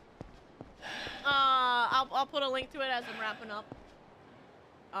stream. I'll put a link to it as I'm wrapping up.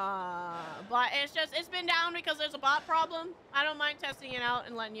 But it's been down because there's a bot problem. I don't mind testing it out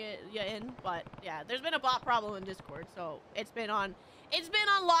and letting you in, but yeah, there's been a bot problem in Discord, so it's been on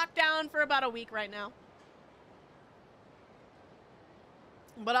lockdown for about a week right now.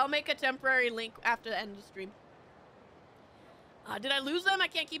 But I'll make a temporary link after the end of the stream. Did I lose them? I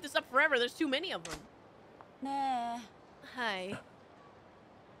can't keep this up forever. There's too many of them. Nah. Hi.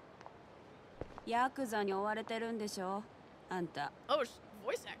 ヤクザに追われてるんでしょあんた。 Oh,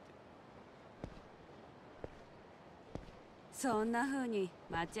 voice acting. そんな風に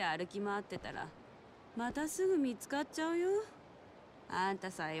街歩き回ってたらまたすぐ見つかっちゃうよ。あんた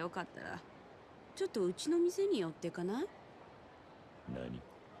さえよかったらちょっとうちの店に寄ってかない？何？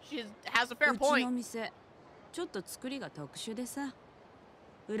 She has a fair うちの point. 店ちょっと作りが特殊でさ、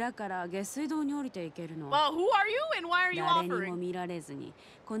裏から下水道に降りていけるの。 Well, who are you and why are you 誰にも offering? 見られずに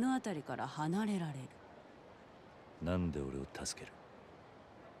この辺りから離れられる。なんで俺を助ける？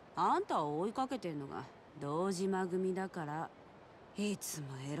あんたを追いかけてんのが堂島組だから。いつも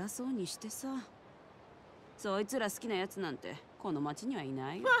偉そうにしてさ。そいつら好きなやつなんてこの町にはい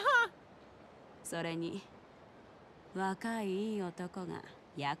ないよ。それに若いいい男が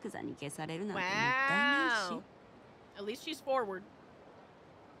ヤクザに消されるなんてもったいないし。 Wow. At least she's forward.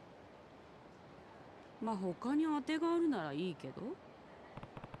 まあ他に当てがあるならいいけど。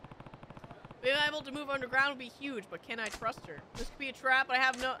 Being able to move underground would be huge, but can I trust her? This could be a trap, but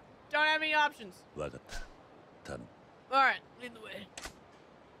I don't have any options. わかった。頼む。Alright, lead the way.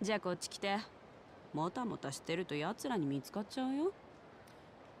 じゃあこっち来て。もたもたしてると奴らに見つかっちゃうよ。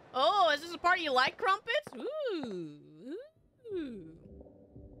 Oh, is this a part you like, crumpets? Ooh. Ooh.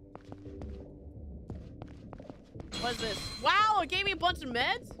 What's this? Wow, it gave me a bunch of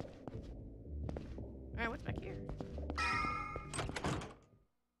meds? Alright, what's back here?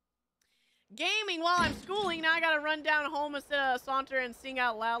 Gaming while I'm schooling. Now I gotta run down home instead of saunter and sing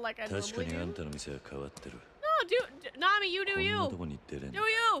out loud like I 確か normally にあん do. たの店は変わってる。 No, Nami, you こ do ん you. なとこに出れん Do の。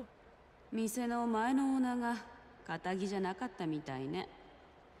 you? 店の前のオーナーが堅気じゃなかったみたいね。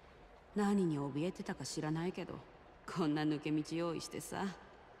何に怯えてたか知らないけど、こんな抜け道用意してさ。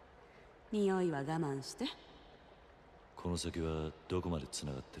匂いは我慢して。この先はどこまで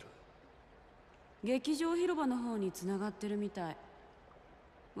繋がってる？劇場広場の方に繋がってるみたい。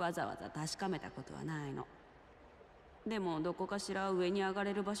わざわざ確かめたことはないの。でもどこかしら上に上が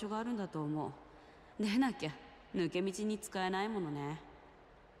れる場所があるんだと思う。でなきゃ抜け道に使えないものね。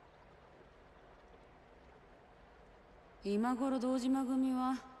今頃堂島組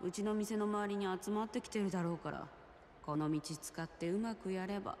はうちの店の周りに集まってきてるだろうから、この道使ってうまくや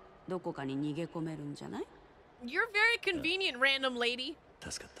ればどこかに逃げ込めるんじゃない？ You're very convenient, random lady.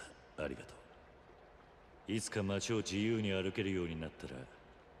 助かった。ありがとう。いつか街を自由に歩けるようになったら、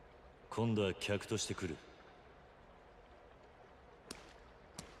今度は客として来る。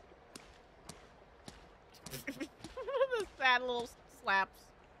The sad little slaps.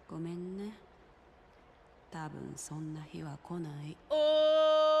 ごめんね。多分そんな日は来ない。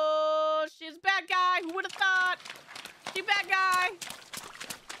 Oh, she's a bad guy. Who would have thought? She's a bad guy.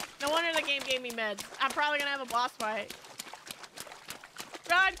 No wonder the game gave me meds. I'm probably gonna have a boss fight.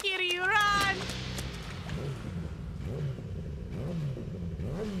 Run, Kitty, you run!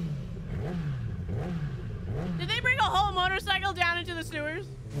 Did they bring a whole motorcycle down into the sewers?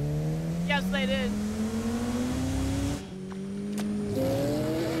 Yes, they did.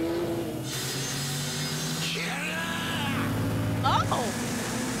 Oh!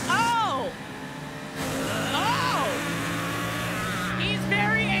 Oh! Oh! He's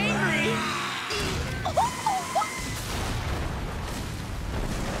very angry.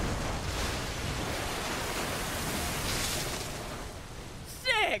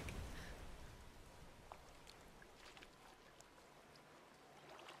 Sick!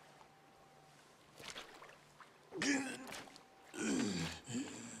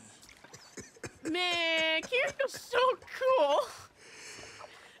 Man, Kiriko's so cool.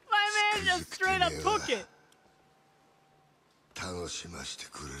 My man just straight up took it. 楽しまして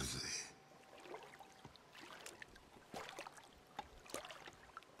くれるぜ。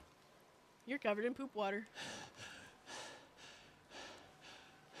You're covered in poop water.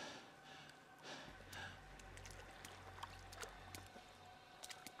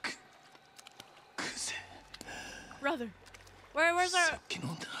 Brother, where's our? さっき飲ん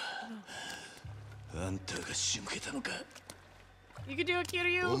だ。あんたが仕向けたのか。 You can do it,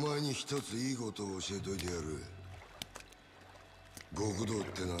 Kiryu. お前に一ついいことを教えといてやる。極道っ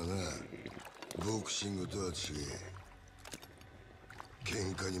てのはな、ボクシングとは違え。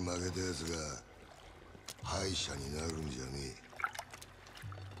喧嘩に負けたやつが敗者になるんじゃねえ。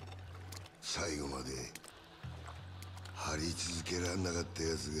最後まで張り続けらんなかった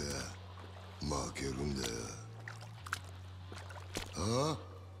やつが負けるんだよ。ああ、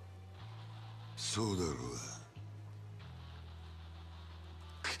そうだろうが。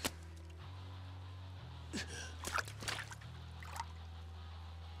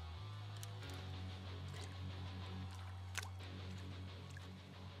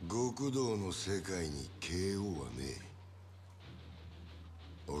極道の世界に KO はねえ。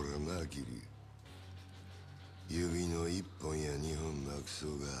俺はな、キリ指の一本や二本なくそ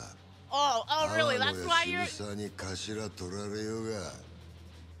うが Oh, really? That's why you're... さに頭取られようが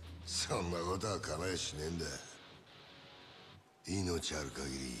そんなことは構えしねえんだ命ある限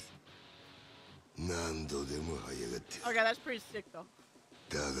り何度でも這い上がって Okay, that's pretty sick, though.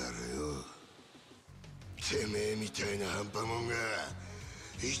 だからよてめえみたいな半端もんが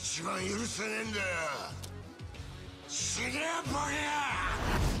一番許せねえんだよ死ねえボケや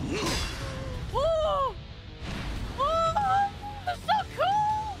Woo! That's so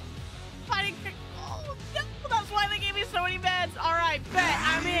cool! Fighting... Oh, no, that's why they gave me so many beds. All right, bet.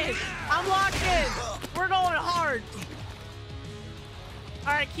 I'm in. I'm locked in. We're going hard.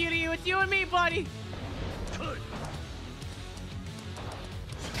 All right, cutie, it's you and me, buddy.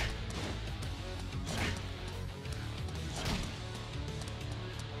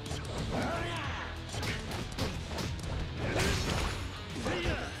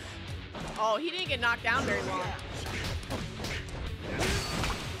 Oh, he didn't get knocked down very long.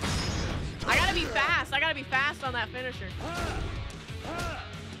 I gotta be fast. I gotta be fast on that finisher.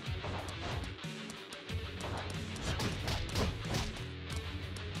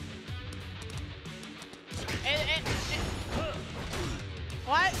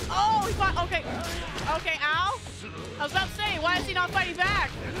 What? Oh, he fought. Okay. Okay, ow. I was about to say, why is he not fighting back?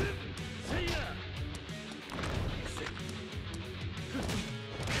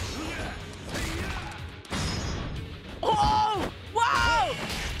 Oh! Whoa!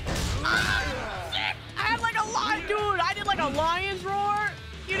 I had like a lion, dude. I did like a lion's roar.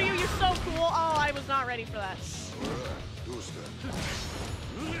 You're so cool. Oh, I was not ready for that.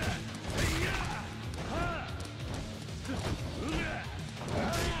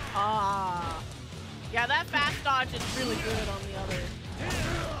 Ah, yeah, that fast dodge is really good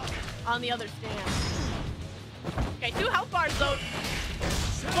on the other stand. Okay, 2 health bars though.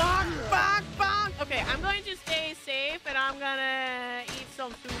 Bonk, bonk, bonk. Okay, I'm going to stay safe and I'm gonna eat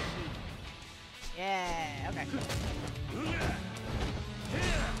some sushi. Yeah, okay.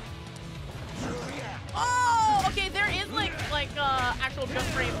 Oh, okay, there is like actual just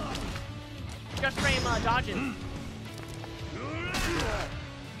frame dodges.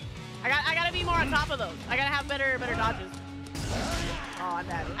 I gotta be more on top of those. I gotta have better dodges. Oh, I'm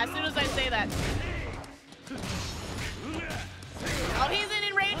bad. As soon as I say that. Oh, he's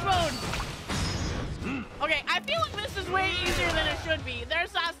in rage mode. Okay, I feel like this is way easier than it should be. There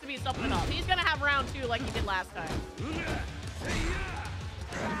has to be something else. He's gonna have round 2 like he did last time.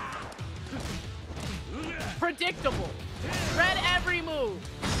 Predictable. Read every move.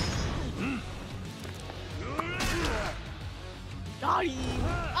 Got him.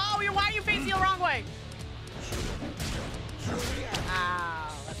 Oh, why are you facing the wrong way? Ow.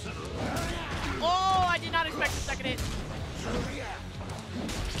 Oh, I did not expect the second hit.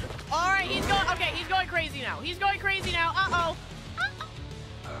 All right, he's going. Okay, he's going crazy now. He's going crazy now. Uh-oh.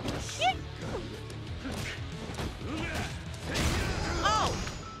 Oh.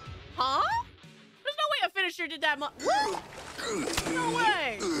 Huh? There's no way a finisher did that much. No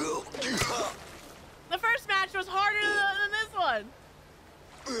way. The first match was harder than this one.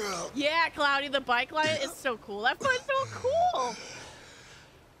 Yeah, Cloudy, the bike lion is so cool. That fight's so cool.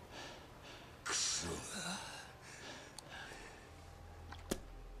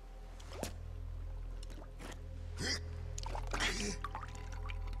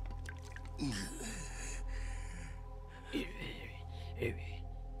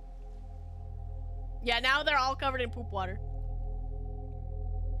 Yeah, now they're all covered in poop water.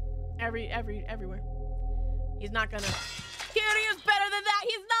 Everywhere. He's not gonna. Cutie is better than that.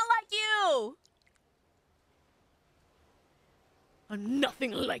 He's not like you. I'm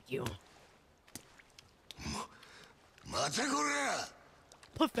nothing like you.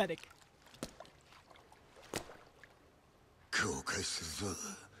 Pathetic.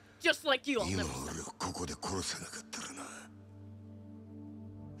 Just like you. I'll never stop.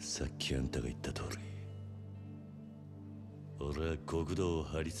 さっきあんたが言った通り俺は極道を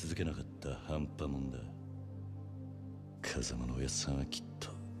張り続けなかった半端もんだ風間のおやっさんはきっと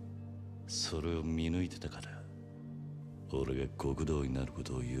それを見抜いてたから俺が極道になるこ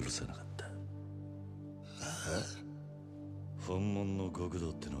とを許さなかった本物の極道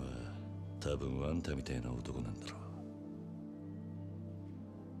ってのは多分あんたみたいな男なんだろう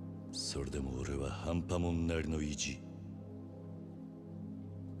それでも俺は半端もんなりの意地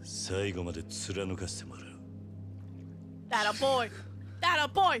最後まで貫かせてもらう That a boy. That a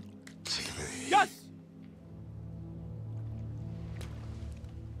boy. Yes.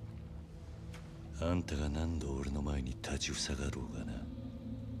 あんたが何度俺の前に立ちふさがろうがな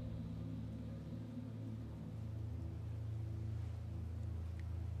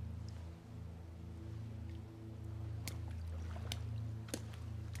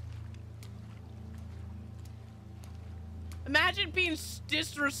Imagine being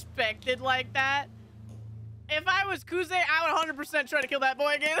disrespected like that. If I was Kuze, I would 100% try to kill that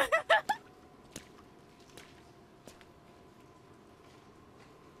boy again.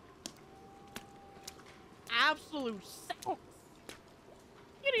 Absolute sense.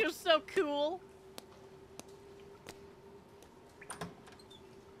 You're so cool.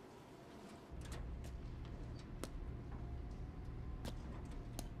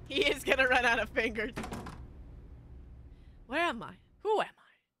 He is gonna run out of fingers. Where am I? Who am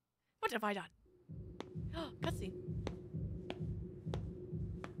I? What have I done? Cutscene.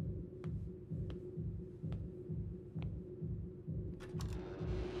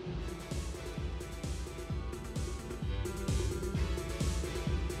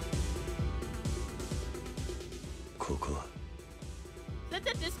 Is that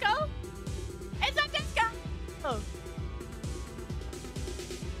the disco? It's a disco! Oh.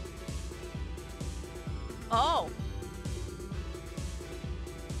 Oh.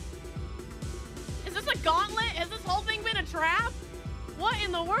 Is this a gauntlet? Has this whole thing been a trap? What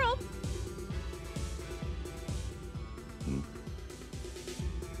in the world?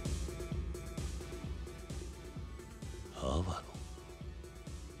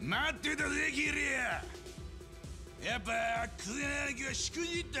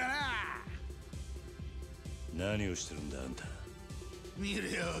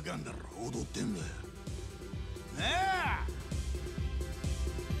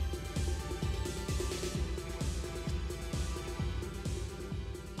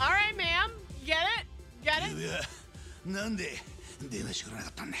 Alright, ma'am. Get it? Get it? なんで電話してくれなか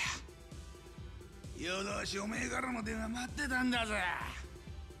ったんだよ。夜通しおめえからの電話待ってたんだぜ。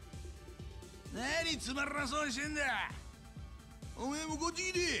何つまらなそうにしてんだ。おめえもこっ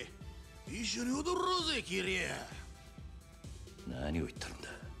ち来て一緒に踊ろうぜ、キリア。何を言ってるんだ。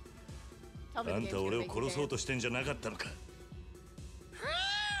あんた俺を殺そうとしてんじゃなかったのか。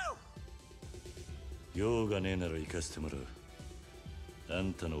用がねえなら行かせてもらう。あ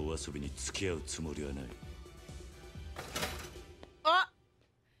んたのお遊びに付き合うつもりはない。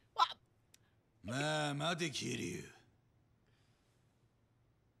まあ待て、キリ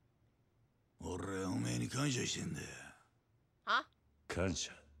ア。俺はおめえに感謝してんだよ。は？感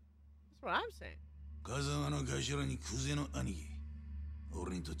謝。That's what I'm saying. 風間の頭にクゼの兄貴。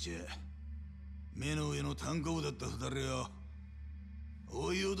俺にとっちゃ目の上の単行部だった二人を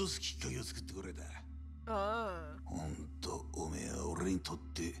追い脅すきっかけを作ってくれた。ほんとおめえは俺にとっ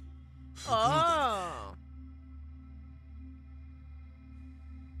て福の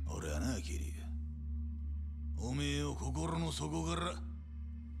神。俺はな、キリア。おめえを心の底から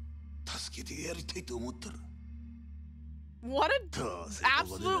助けてやりたいと思ってる。What an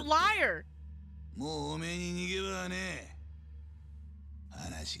absolute liar! もうおめえに逃げ場はねえ。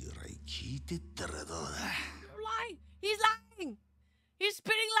話ぐらい聞いてったらどうだ。Lying! He's lying! He's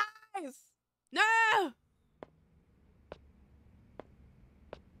spitting lies! No!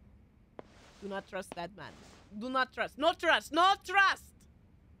 Do not trust that man. Do not trust. No trust. No trust!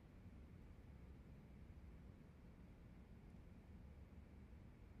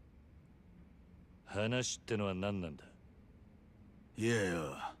 話ってのは何なんだ。いや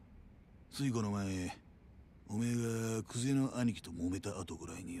よ、ついこの前おめえがクゼの兄貴と揉めた後ぐ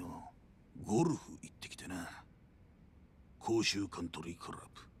らいによ、ゴルフ行ってきてな。甲州カントリークラブ。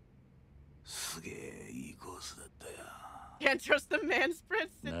すげえいいコースだったよ。 Can't trust the man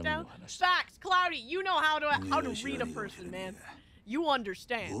sprint. Sit down. Facts, Cloudy. You know how to read a person, man. You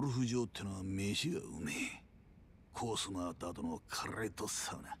understand. ゴルフ場ってのは飯がうめえ。コース回った後のカレーと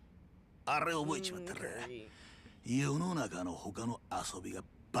サウナ。あれ覚えちまったら、世の中の他の遊びが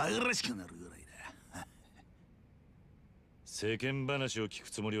バカらしくなるぐらいだ。世間話を聞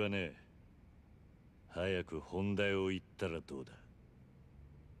くつもりはねえ。早く本題を言ったらどうだ。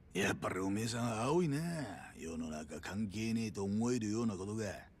やっぱりおめえさんは青いな。世の中関係ねえと思えるようなことが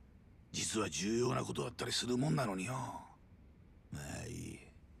実は重要なことだったりするもんなのによ。まあいい。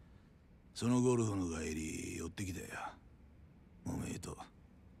そのゴルフの帰り寄ってきたよ。おめえと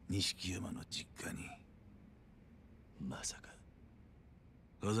錦山の実家に。まさか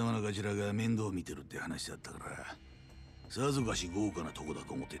風間の頭が面倒見てるって話だったからさぞかし豪華なとこだ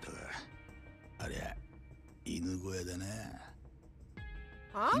と思ってたが、ありゃ犬小屋だな。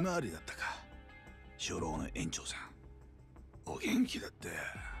ひまわりだったか。初老の園長さんお元気だったよ。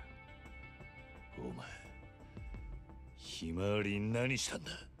お前ひまわりに何したん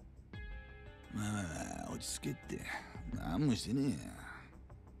だ。まあまあ落ち着けって何もしてねえよ。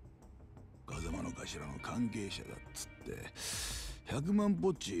風間の頭の関係者だっつって100万ポ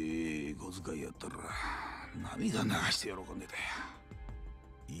ッチ小遣いやったら涙流して喜んでたよ。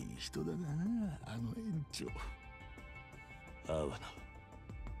いい人だなあの園長。合うな。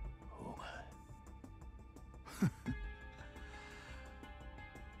お前。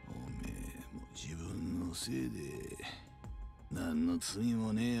おめえも自分のせいで何の罪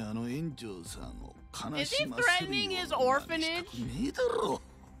もねえあの園長さんを悲しませるような真似したくねえだろ。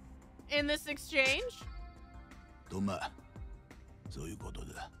In this exchange? とまあそういうこと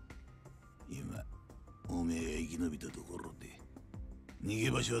だ。今おめえが生き延びたところで逃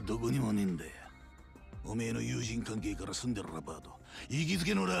げ場所はどこにもねえんだよ。おめえの友人関係から住んでるアパート、行きつ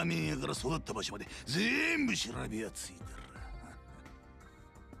けのラーメン屋から育った場所まで全部調べはついてる。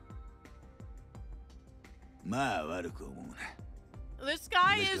まあ悪く思うな。This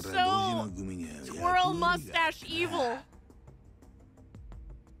guy is so squirrel mustache evil.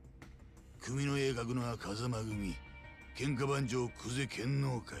 組の絵描くのは風間組、喧嘩番長久世剣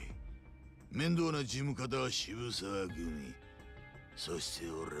能会、面倒な事務方は渋沢組、そして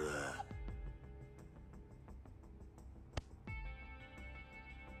俺は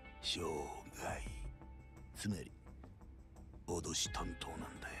生涯、つまり脅し担当なん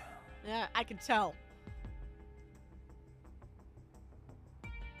だよ。Yeah, I can tell.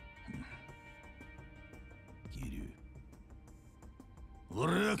 桐生、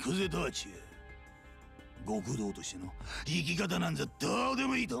俺はクゼとは違う。極道としての生き方なんざどうで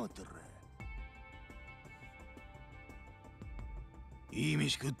もいいと思ってる。いい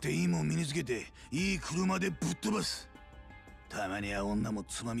飯食っていいもん身につけていい車でぶっ飛ばす。たまには女も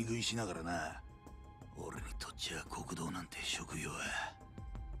つまみ食いしながらな。俺にとっちゃ極道なんて職業は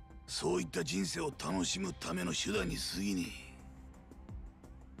そういった人生を楽しむための手段に過ぎね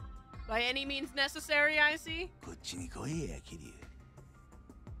え。By any means necessary, I see. こっちに来いや、キリ。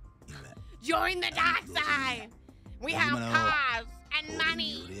 Join the dark side. We have cars and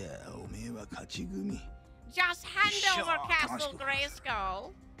money. おめえは勝ち組。 Just hand over Castle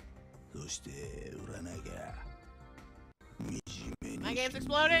Grayskull. そして売らなきゃ。 My game's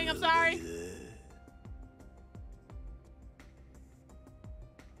exploding, I'm sorry.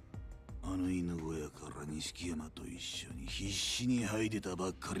 あの犬小屋から錦山と一緒に必死に這い出たば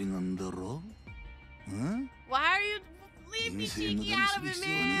っかりなんだろ。ん？ Why are you leaving me cheeky out of it,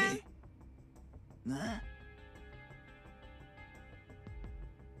 man? な。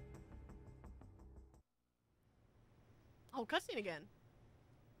 Oh, cutscene again.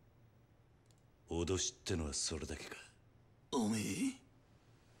 脅しってのはそれだけか。おめえ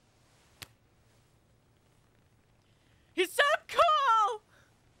He's so cool!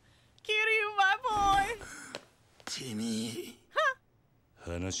 Kiryu, my boy! てめえ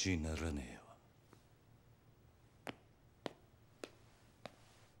話にならねえよ。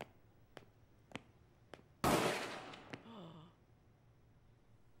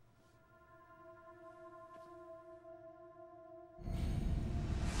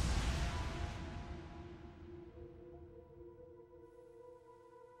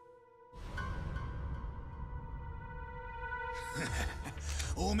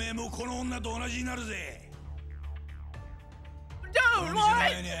おめえもこの女と同じになるぜ。 Dude,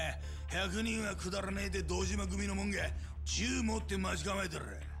 what? 100人はくだらねえで堂島組のもんが銃持って待ち構えてる。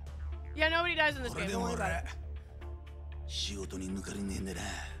 Yeah, nobody dies in this これ game. で Don't も worry 俺 about it. 仕事に抜かれねえんだな。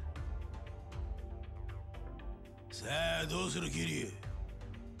さあどうするキリ。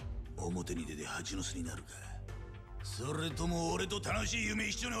表に出て蜂の巣になるか、それとも俺と楽しい夢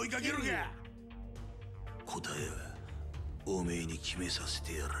一緒に追いかけるか。答えはおめえに決めさせ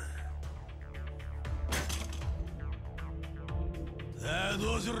てやる。さあ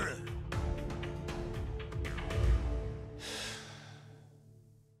どうする。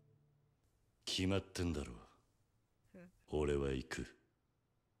決まってんだろ。俺は行く。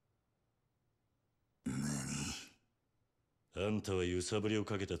あんたは揺さぶりを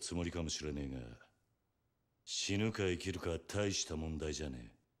かけたつもりかもしれねえが、死ぬか生きるかは大した問題じゃ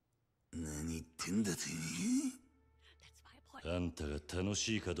ねえ。何言ってんだてめえ。あんたが楽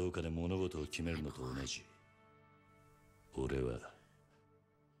しいかどうかで物事を決めるのと同じ。俺は好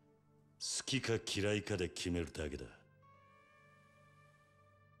きか嫌いかで決めるだけだ。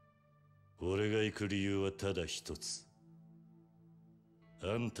俺が行く理由はただ一つ。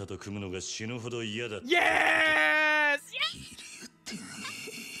あんたと組むのが死ぬほど嫌だ。Yes!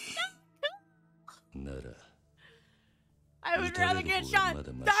 なら I would rather get shot.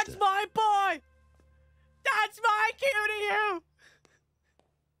 That's my boy! That's my cue to you!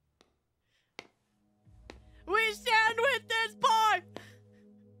 We stand with this boy!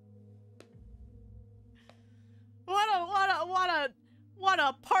 What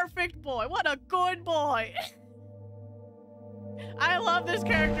a perfect boy. What a good boy. I love this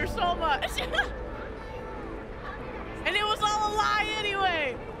character so much. And it was all a lie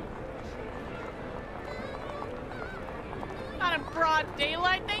anyway. broad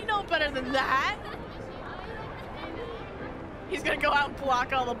daylight. They know better than that. He's gonna go out and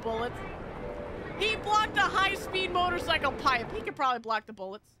block all the bullets. He blocked a high-speed motorcycle pipe. He could probably block the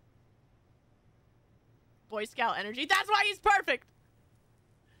bullets. Boy Scout energy. That's why he's perfect.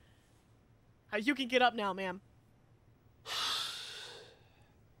 You can get up now, ma'am.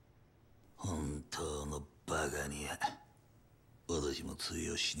 本当のバカにや私も通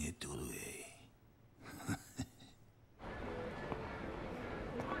用しねえってことかい。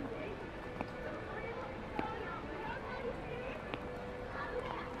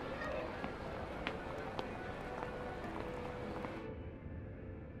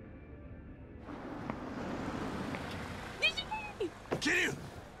桐生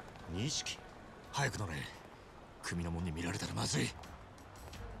錦早く乗れ。組の者に見られたらまずい。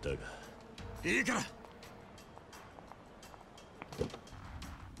だがいいから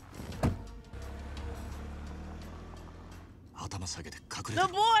頭下げて隠れて。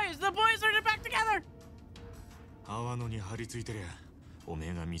 The boys are back together. 泡野に張り付いてりゃおめ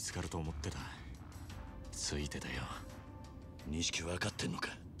えが見つかると思ってた。ついてたよ。錦分かってんのか。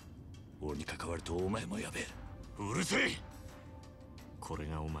俺に関わるとお前もやべえ。うるせえ。これ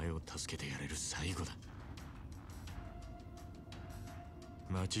がお前を助けてやれる最後だ。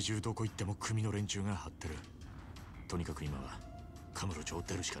街中どこ行っても組の連中が張ってる。とにかく今はカムロ町を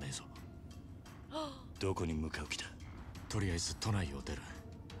出るしかねえぞ。どこに向かう気だ。とりあえず都内を出る。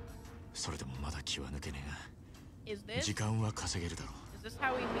それでもまだ気は抜けねえが、時間は稼げるだろう。 Is this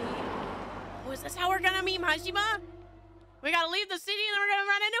how we meet? Oh, is this how we're gonna meet Majima? We gotta leave the city and then we're gonna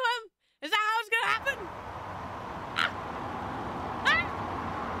run into him? Is that how it's gonna happen?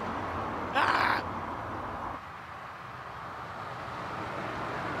 Ah!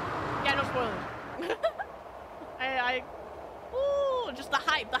 Yeah, no spoilers. Ooh, just the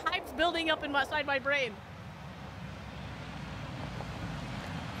hype. The hype's building up inside my brain.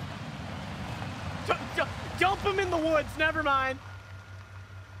 Dump him in the woods. Never mind.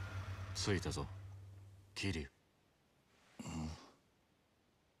 着いたぞ、桐生。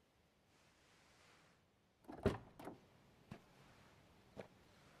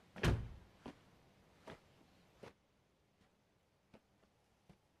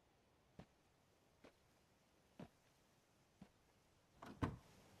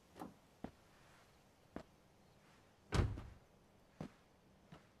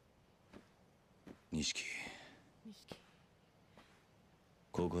錦。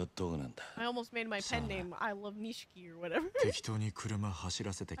ここはどこなんだ。 I almost made my pen name I love Nishiki or whatever. 適当に車走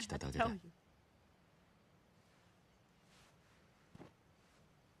らせてきただけだ。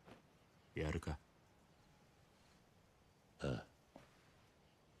やるか。ああ。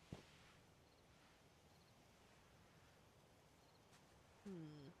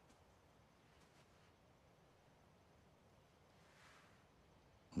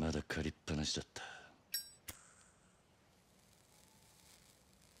まだ借りっぱなしだった。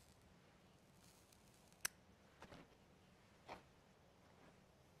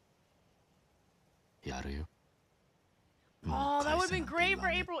やるよ。 Oh, that would have been great for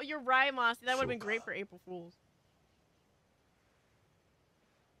April. You're right, Mossy. That would have been great for April Fools.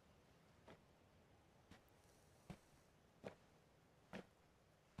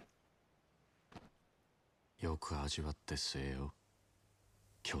 よく味わって据えよ、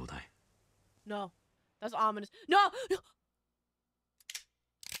兄弟。 No, that's ominous. No, no.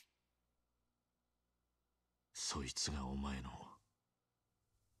 そいつがお前の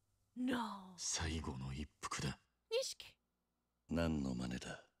No. 最後の一服だ。 Nishiki. 何の真似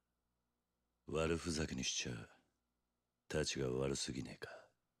だ。悪ふざけにしちゃたちが悪すぎねえか。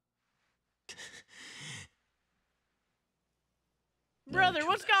Brother,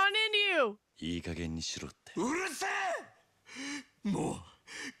 what's gone into you? いい加減にしろって。うるせえ。もう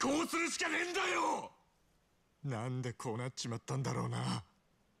こうするしかねえんだよ。なんでこうなっちまったんだろうな。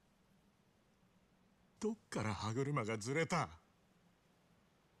どっから歯車がずれた。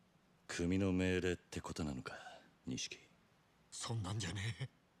組の命令ってことなのか、錦。そんなんじゃねえ。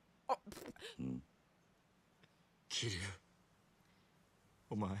うん。桐生、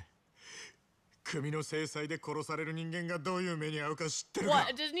お前組の制裁で殺される人間がどういう目に遭うか知ってるか。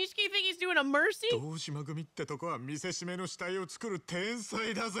 What? Does Nishiki think he's doing a mercy? 堂島組ってとこは見せしめの死体を作る天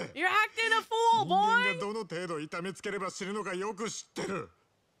才だぜ。 You're acting a fool, 人間 boy. がどの程度痛めつければ死ぬのかよく知ってる。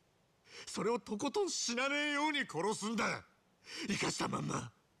それをとことん死なねえように殺すんだ。生かしたまん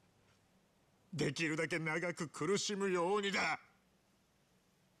まできるだけ長く苦しむようにだ。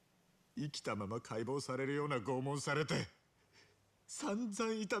生きたまま解剖されるような拷問されて散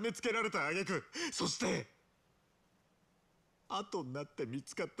々痛めつけられた挙句、そして後になって見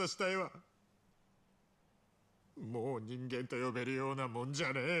つかった死体はもう人間と呼べるようなもんじ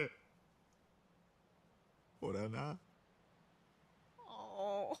ゃねえ。俺はな、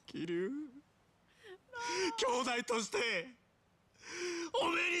桐生、兄弟としてお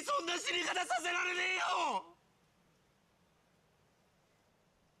めえにそんな死に方させられねえよ。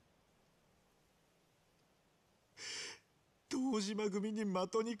堂島組に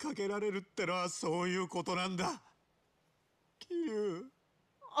的にかけられるってのはそういうことなんだ。桐生、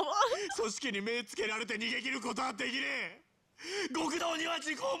組織に目つけられて逃げ切ることはできねえ。極道には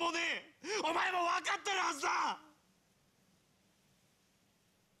時効もねえ。お前も分かってるはずだ。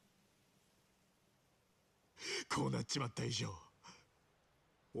こうなっちまった以上、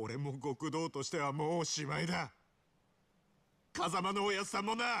俺も極道としてはもうおしまいだ。風間のおやっさん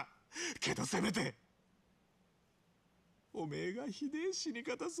もな。けどせめておめえがひでえ死に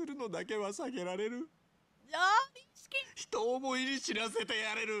方するのだけは避けられる。人思いに死なせて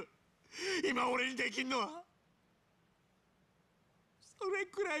やれる。今俺にできんのはそれ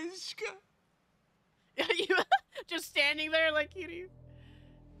くらいしか。Just standing there like Kitty.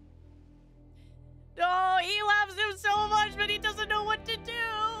 No, he loves him so much, but he doesn't know what to do.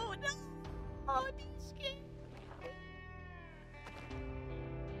 No, Nishiki.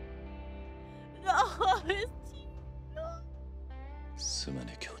 No, his teeth. No. すま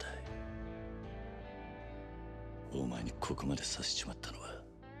ねえ兄弟。お前にここまでさせちまったのは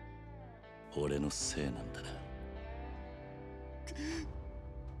俺のせいなんだな。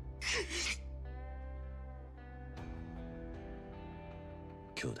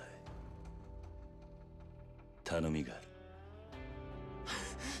兄弟、頼みがある。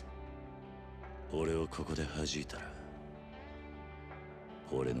俺をここで弾いたら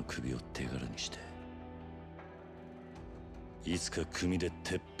俺の首を手柄にしていつか組で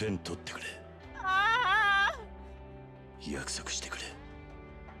てっぺん取ってくれ。約束してくれ。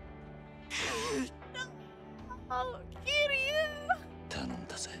頼ん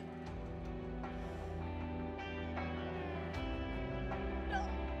だぜ。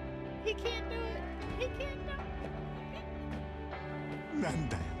He can't do it. He can't do it. なん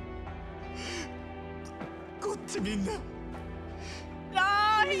だよこっちみんな。No,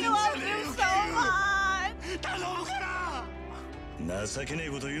 he loves him so much. 頼むから。情けねえ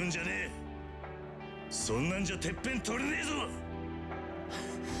こと言うんじゃねえ。そんなんじゃてっぺん取れねえぞ。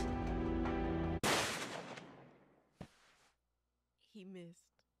He missed.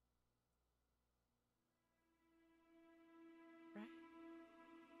 Right?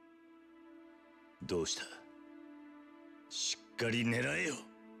 どうした？しっかり狙えよ。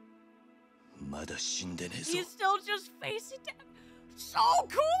まだ死んでねえぞ。 He's still just facing down. So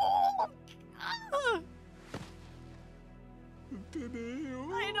cool!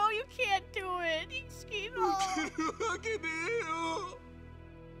 I know you can't do it. Nishiki, no. 撃てるわけね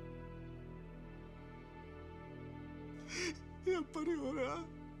えよ。やっぱり俺は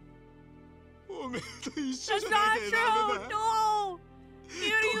おめえと一緒 That's じゃな not きゃダメ true. だ。 No.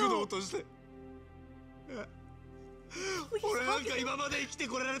 極道 Kiryu. として俺なんか今まで生きて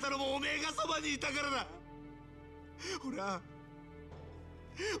こられたのもおめえがそばにいたからだ。俺は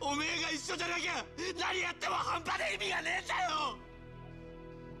おめえが一緒じゃなきゃ何やっても半端で意味がねえんだよ。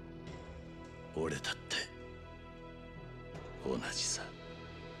俺だって同じさ。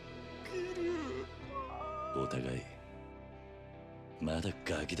お互いまだ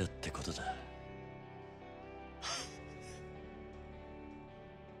ガキだってことだ。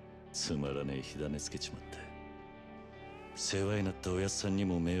つまらねえ火種つけちまって世話になったおやっさんに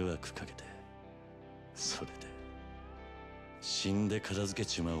も迷惑かけて、それで死んで片付け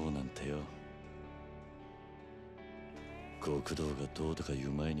ちまおうなんてよ。極道がどうとか言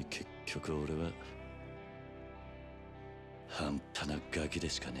う前に結局俺は半端なガキで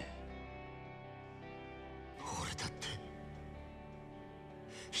しかねえ。俺だって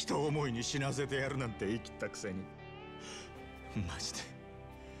人思いに死なせてやるなんて言い切ったくせにマジで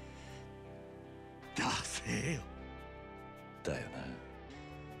ダセえよ。だよ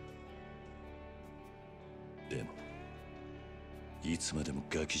な。でもいつまでも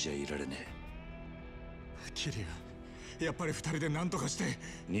ガキじゃいられねえ。キリア、やっぱり二人で何とかして。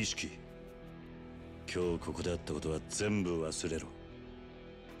錦、今日ここであったことは全部忘れろ。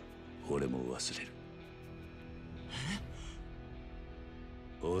俺も忘れる。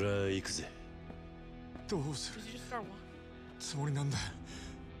俺は行くぜ。どうする Did you just start walking? つもりなんだ。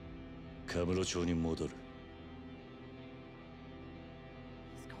カムロ町に戻る。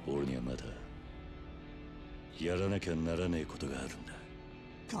俺にはまだやらなきゃならねえことがあるんだ。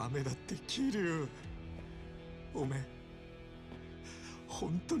ダメだってキリュウ。おめえ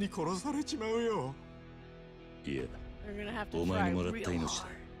本当に殺されちまうよ。いや、 We're gonna have to お前 try にもらった real 命だ。 hard.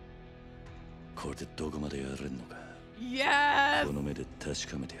 これでどこまでやれんのか。 Yes! この目で確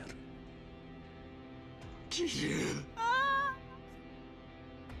かめてやる。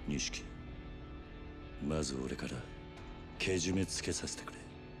錦、まず俺からけじめつけさせてくれ。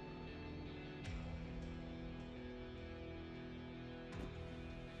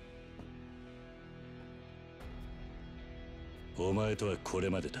お前とはこれ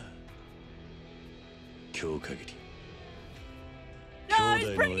までだ。今日限り No, he's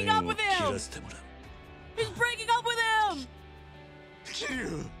兄弟 breaking の up 縁を with 切 him! らせてもらう。 He's breaking up with him!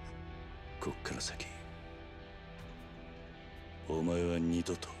 こっから先お前は二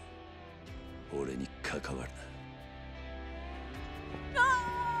度と俺に関わるな。 No!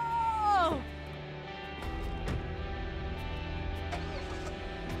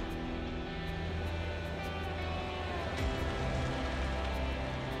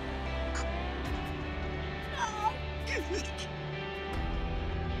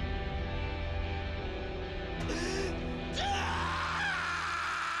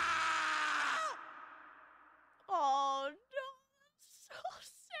 Oh no, that's so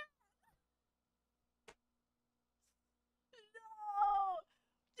sad. No,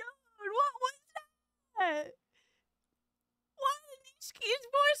 dude, what was that? Why did Nishiki's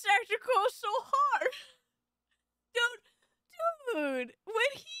voice actor go so hard? Dude,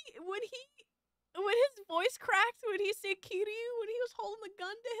 when his voice cracked when he said Kiryu, when he was holding the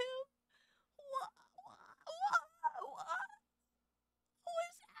gun to him, what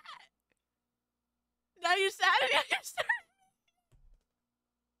was that? Now you're sad. Now you're sad.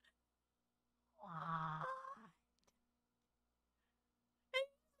 What? And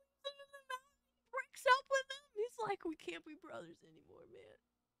he breaks up with him. He's like, we can't be brothers anymore, man.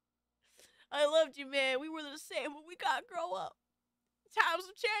 I loved you, man. We were the same, but we gotta grow up. Times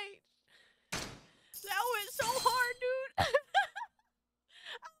have changed. That went so hard, dude.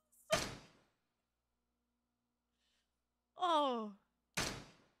 Oh.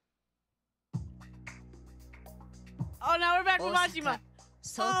 Oh, now we're back with Majima.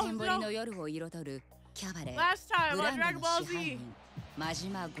 蒼天堀の夜を彩るキャバレー Last time ブ on ランド Dragon の Ball 支配 Z. 人真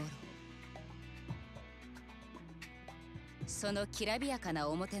島五郎。そのきらびやかな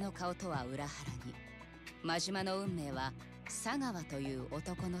表の顔とは裏腹に真島の運命は佐川という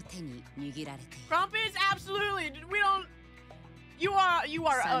男の手に握られている。 Crumpets, absolutely. We don't. You are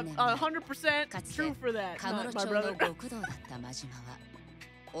 100% かつ true て for that, カムロ my 町の brother. 極道だった真島は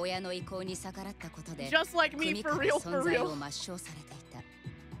親の意向に逆らったことで Just like me, 国か for ら real, for 存在 real. を抹消されてい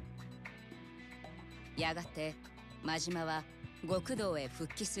た。やがて真島は極道へ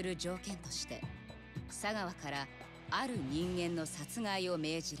復帰する条件として佐川からある人間の殺害を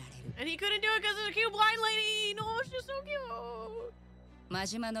命じられる。 And he couldn't do it because of the cute blind lady. No, she's so cute. 真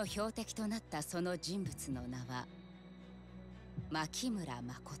島の標的となったその人物の名は牧村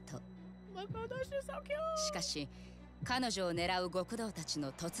誠。 Look, oh, she's so cute. しかし彼女を狙う極道たち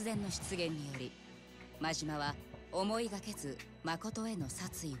の突然の出現により真島は思いがけず誠への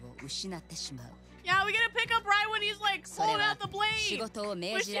殺意を失ってしまう。 Yeah, we get to pick up right when he's like それ pulling は out the blade. 仕事を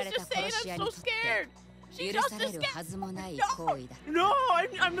命 But じら she's れた just saying 殺し屋 I'm に so とって scared. She's 許 just さ as れる scared. はずもない行為だ。 No,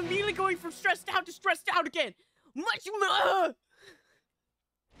 I'm immediately going from stressed out to stressed out again. Much more.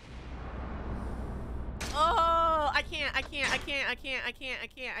 Oh, I can't.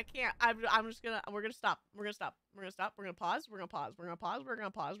 We're gonna stop. We're gonna pause. We're gonna pause.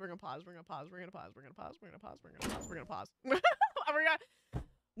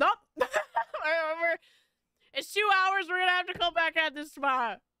 Nope. It's 2 hours. We're gonna have to come back at this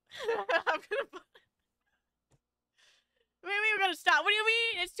tomorrow. Maybe we're gonna stop. What do you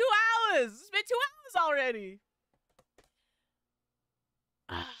mean? It's 2 hours. It's been 2 hours already.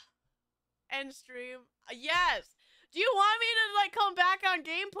 End stream. Yes. Do you want me to like come back on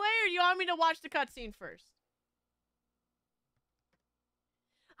gameplay, or do you want me to watch the cutscene first?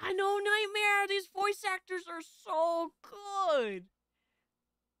 I know, Nightmare. These voice actors are so good.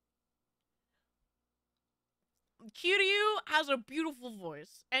 Kiryu has a beautiful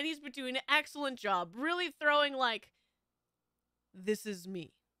voice, and he's been doing an excellent job, really throwing like, this is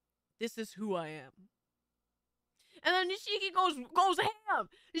me. This is who I am. And then Nishiki goes ham.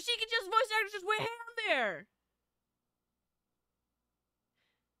 Nishiki just voice actors just went ham there.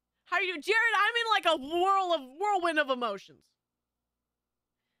 How are you doing? Jared, I'm in like a whirlwind of emotions.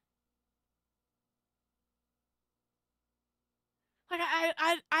 Like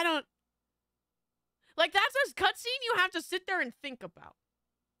I don't like that's a cutscene you have to sit there and think about.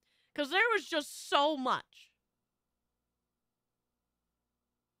 Cause there was just so much.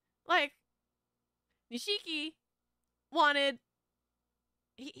 Like Nishiki wanted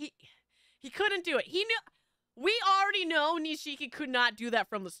he couldn't do it. He knew we already know Nishiki could not do that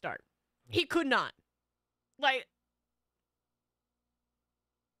from the start. He could not. Like,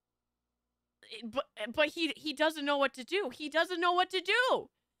 but he doesn't know what to do. He doesn't know what to do.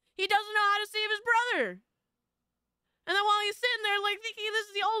 He doesn't know how to save his brother. And then while he's sitting there, like, thinking this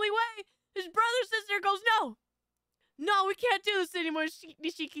is the only way, his brother sits there and goes, no. No, we can't do this anymore,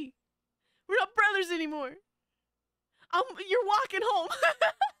 Nishiki. We're not brothers anymore. You're walking home.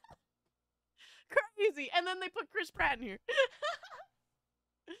 Crazy. And then they put Chris Pratt in here.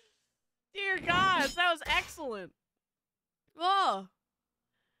 Dear God, that was excellent. Oh.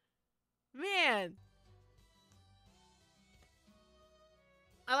 Man.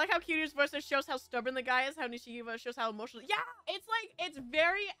 I like how Kiryu's voice shows how stubborn the guy is, how Nishigiva shows how emotional. Yeah, it's like, it's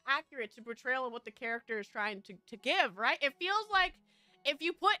very accurate to portrayal of what the character is trying to give, right? It feels like if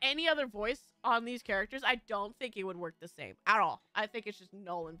you put any other voice on these characters, I don't think it would work the same at all. I think it's just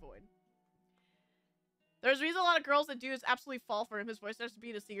null and void. There's a reason a lot of girls and dudes absolutely fall for him. His voice has to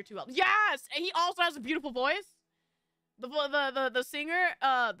be the singer too well. Yes! And he also has a beautiful voice. The singer,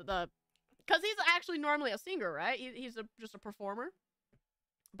 because he's actually normally a singer, right? He's just a performer.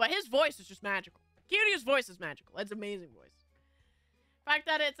 But his voice is just magical. Kiryu's voice is magical. It's an amazing voice. The fact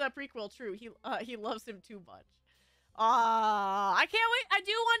that it's a prequel, true. He loves him too much. I can't wait. I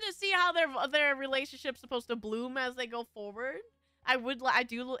do want to see how their relationship's supposed to bloom as they go forward. I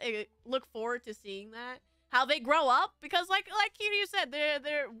do look forward to seeing that. How they grow up, because like Kiryu said,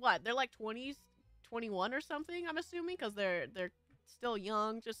 they're what? They're like 20s, 21 or something, I'm assuming, because they're still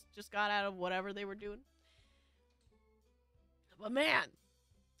young, just got out of whatever they were doing. But man,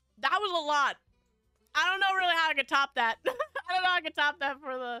 that was a lot. I don't know really how I could top that. I don't know how I could top that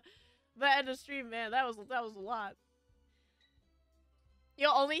for the end of stream, man. That was a lot.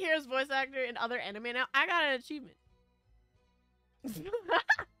 You'll only hear his voice actor in other anime now. I got an achievement.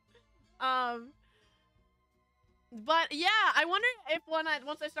 But yeah, I wonder if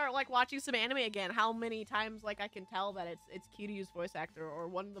once I start like watching some anime again, how many times like I can tell that it's Kiryu's voice actor or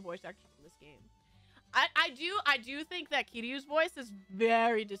one of the voice actors in this game. I do think that Kiryu's voice is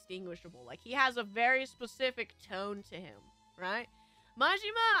very distinguishable. Like, he has a very specific tone to him, right?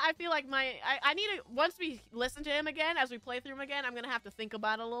 Majima, I feel like I need to, once we listen to him again, as we play through him again, I'm gonna have to think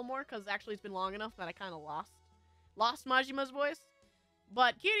about it a little more, because actually it's been long enough that I kind of lost Majima's voice.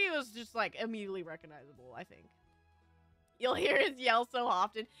 But Kiryu is just like immediately recognizable, I think. You'll hear his yell so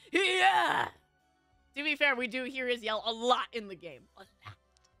often. Yeah! To be fair, we do hear his yell a lot in the game. A lot.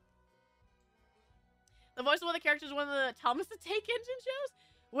 The voice of one of the characters is one of the Thomas the Tank Engine shows?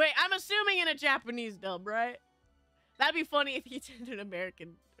 Wait, I'm assuming in a Japanese dub, right? That'd be funny if he did an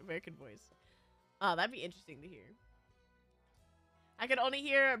American voice. Oh, that'd be interesting to hear. I could only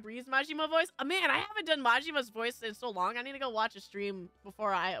hear Brie's Majima voice. Oh, man, I haven't done Majima's voice in so long. I need to go watch a stream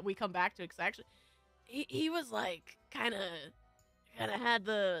before we come back to it. Because actually, he was like kind of had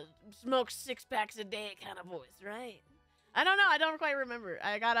the smoke 6 packs a day kind of voice, right? I don't know. I don't quite remember.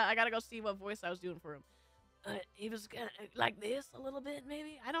 I gotta go see what voice I was doing for him. He was kind of like this a little bit,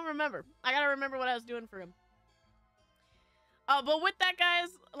 maybe. I don't remember. I gotta remember what I was doing for him. But with that, guys,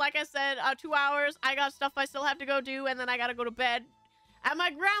 like I said, 2 hours. I got stuff I still have to go do, and then I gotta go to bed at my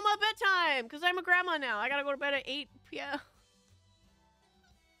grandma bedtime, because I'm a grandma now. I gotta go to bed at 8 p.m.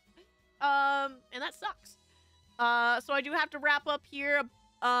 And that sucks. So I do have to wrap up here,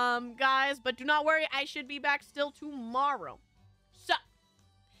 guys, but do not worry. I should be back still tomorrow. So,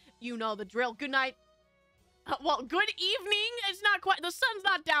 you know the drill. Good night. Well, good evening. It's not quite, the sun's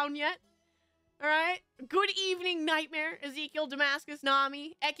not down yet. All right. Good evening, Nightmare, Ezekiel, Damascus,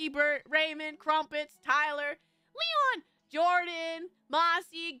 Nami, Eki, Bert, Raymond, Crumpets, Tyler, Leon, Jordan,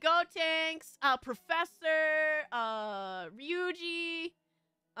 Mossy, Gotenks, Professor, Ryuji,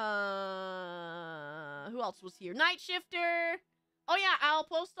 who else was here? Night Shifter. Oh yeah, I'll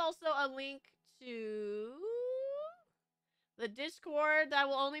post also a link to the Discord that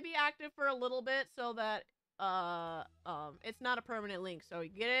will only be active for a little bit, so that it's not a permanent link. So you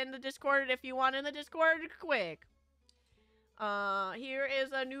get in the Discord if you want in the Discord quick. Here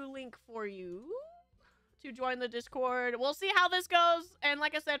is a new link for you to join the Discord. We'll see how this goes, and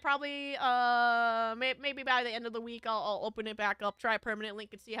like I said, probably maybe by the end of the week I'll open it back up, try a permanent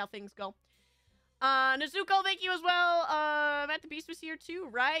link, and see how things go. Nezuko, thank you as well. Matt the Beast was here too,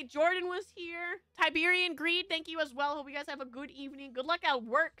 right? Jordan was here. Tiberian Greed, thank you as well. Hope you guys have a good evening. Good luck at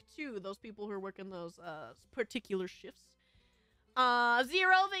work too, those people who are working those particular shifts.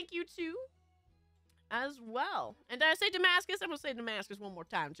 Zero, thank you too as well. And did I say Damascus? I'm gonna say Damascus one more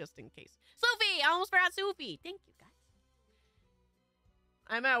time just in case. Sophie, I almost forgot Sophie. Thank you, guys.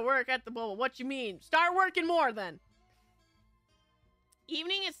 I'm at work at the moment. What you mean? Start working more then.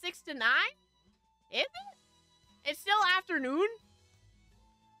 Evening is 6 to 9? Is it? It's still afternoon?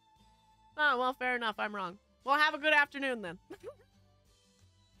 Oh, well, fair enough. I'm wrong. Well, have a good afternoon then.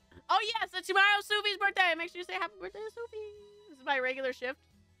 Oh, yes, it's tomorrow Sufi's birthday. Make sure you say happy birthday to Sufi. This is my regular shift.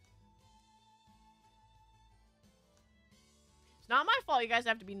 It's not my fault you guys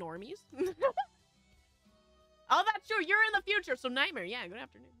have to be normies. Oh, that's true. You're in the future, so nightmare. Yeah, good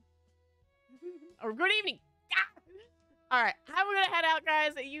afternoon. Or good evening. Ah! All right, I'm going to head out,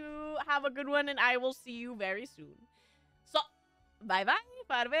 guys. You have a good one, and I will see you very soon. So, bye-bye,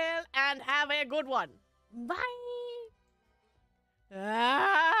 farewell, and have a good one. Bye.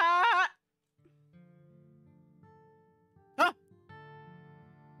 Ah!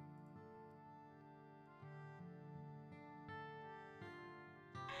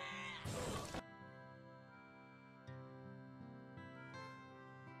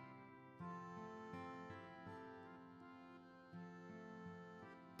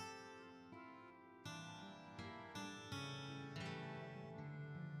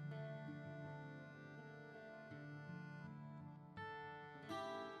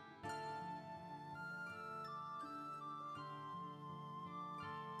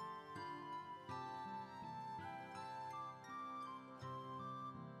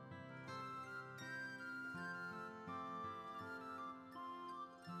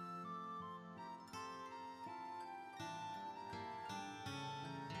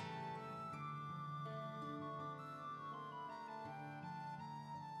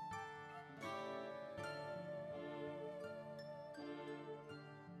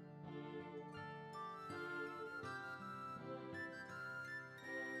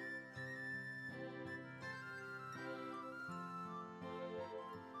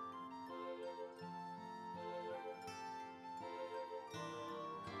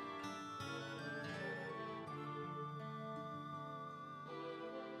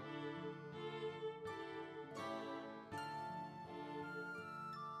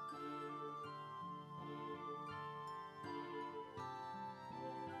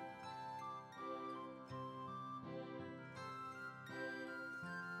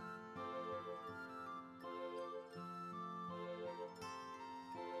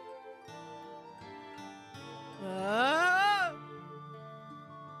 Huh.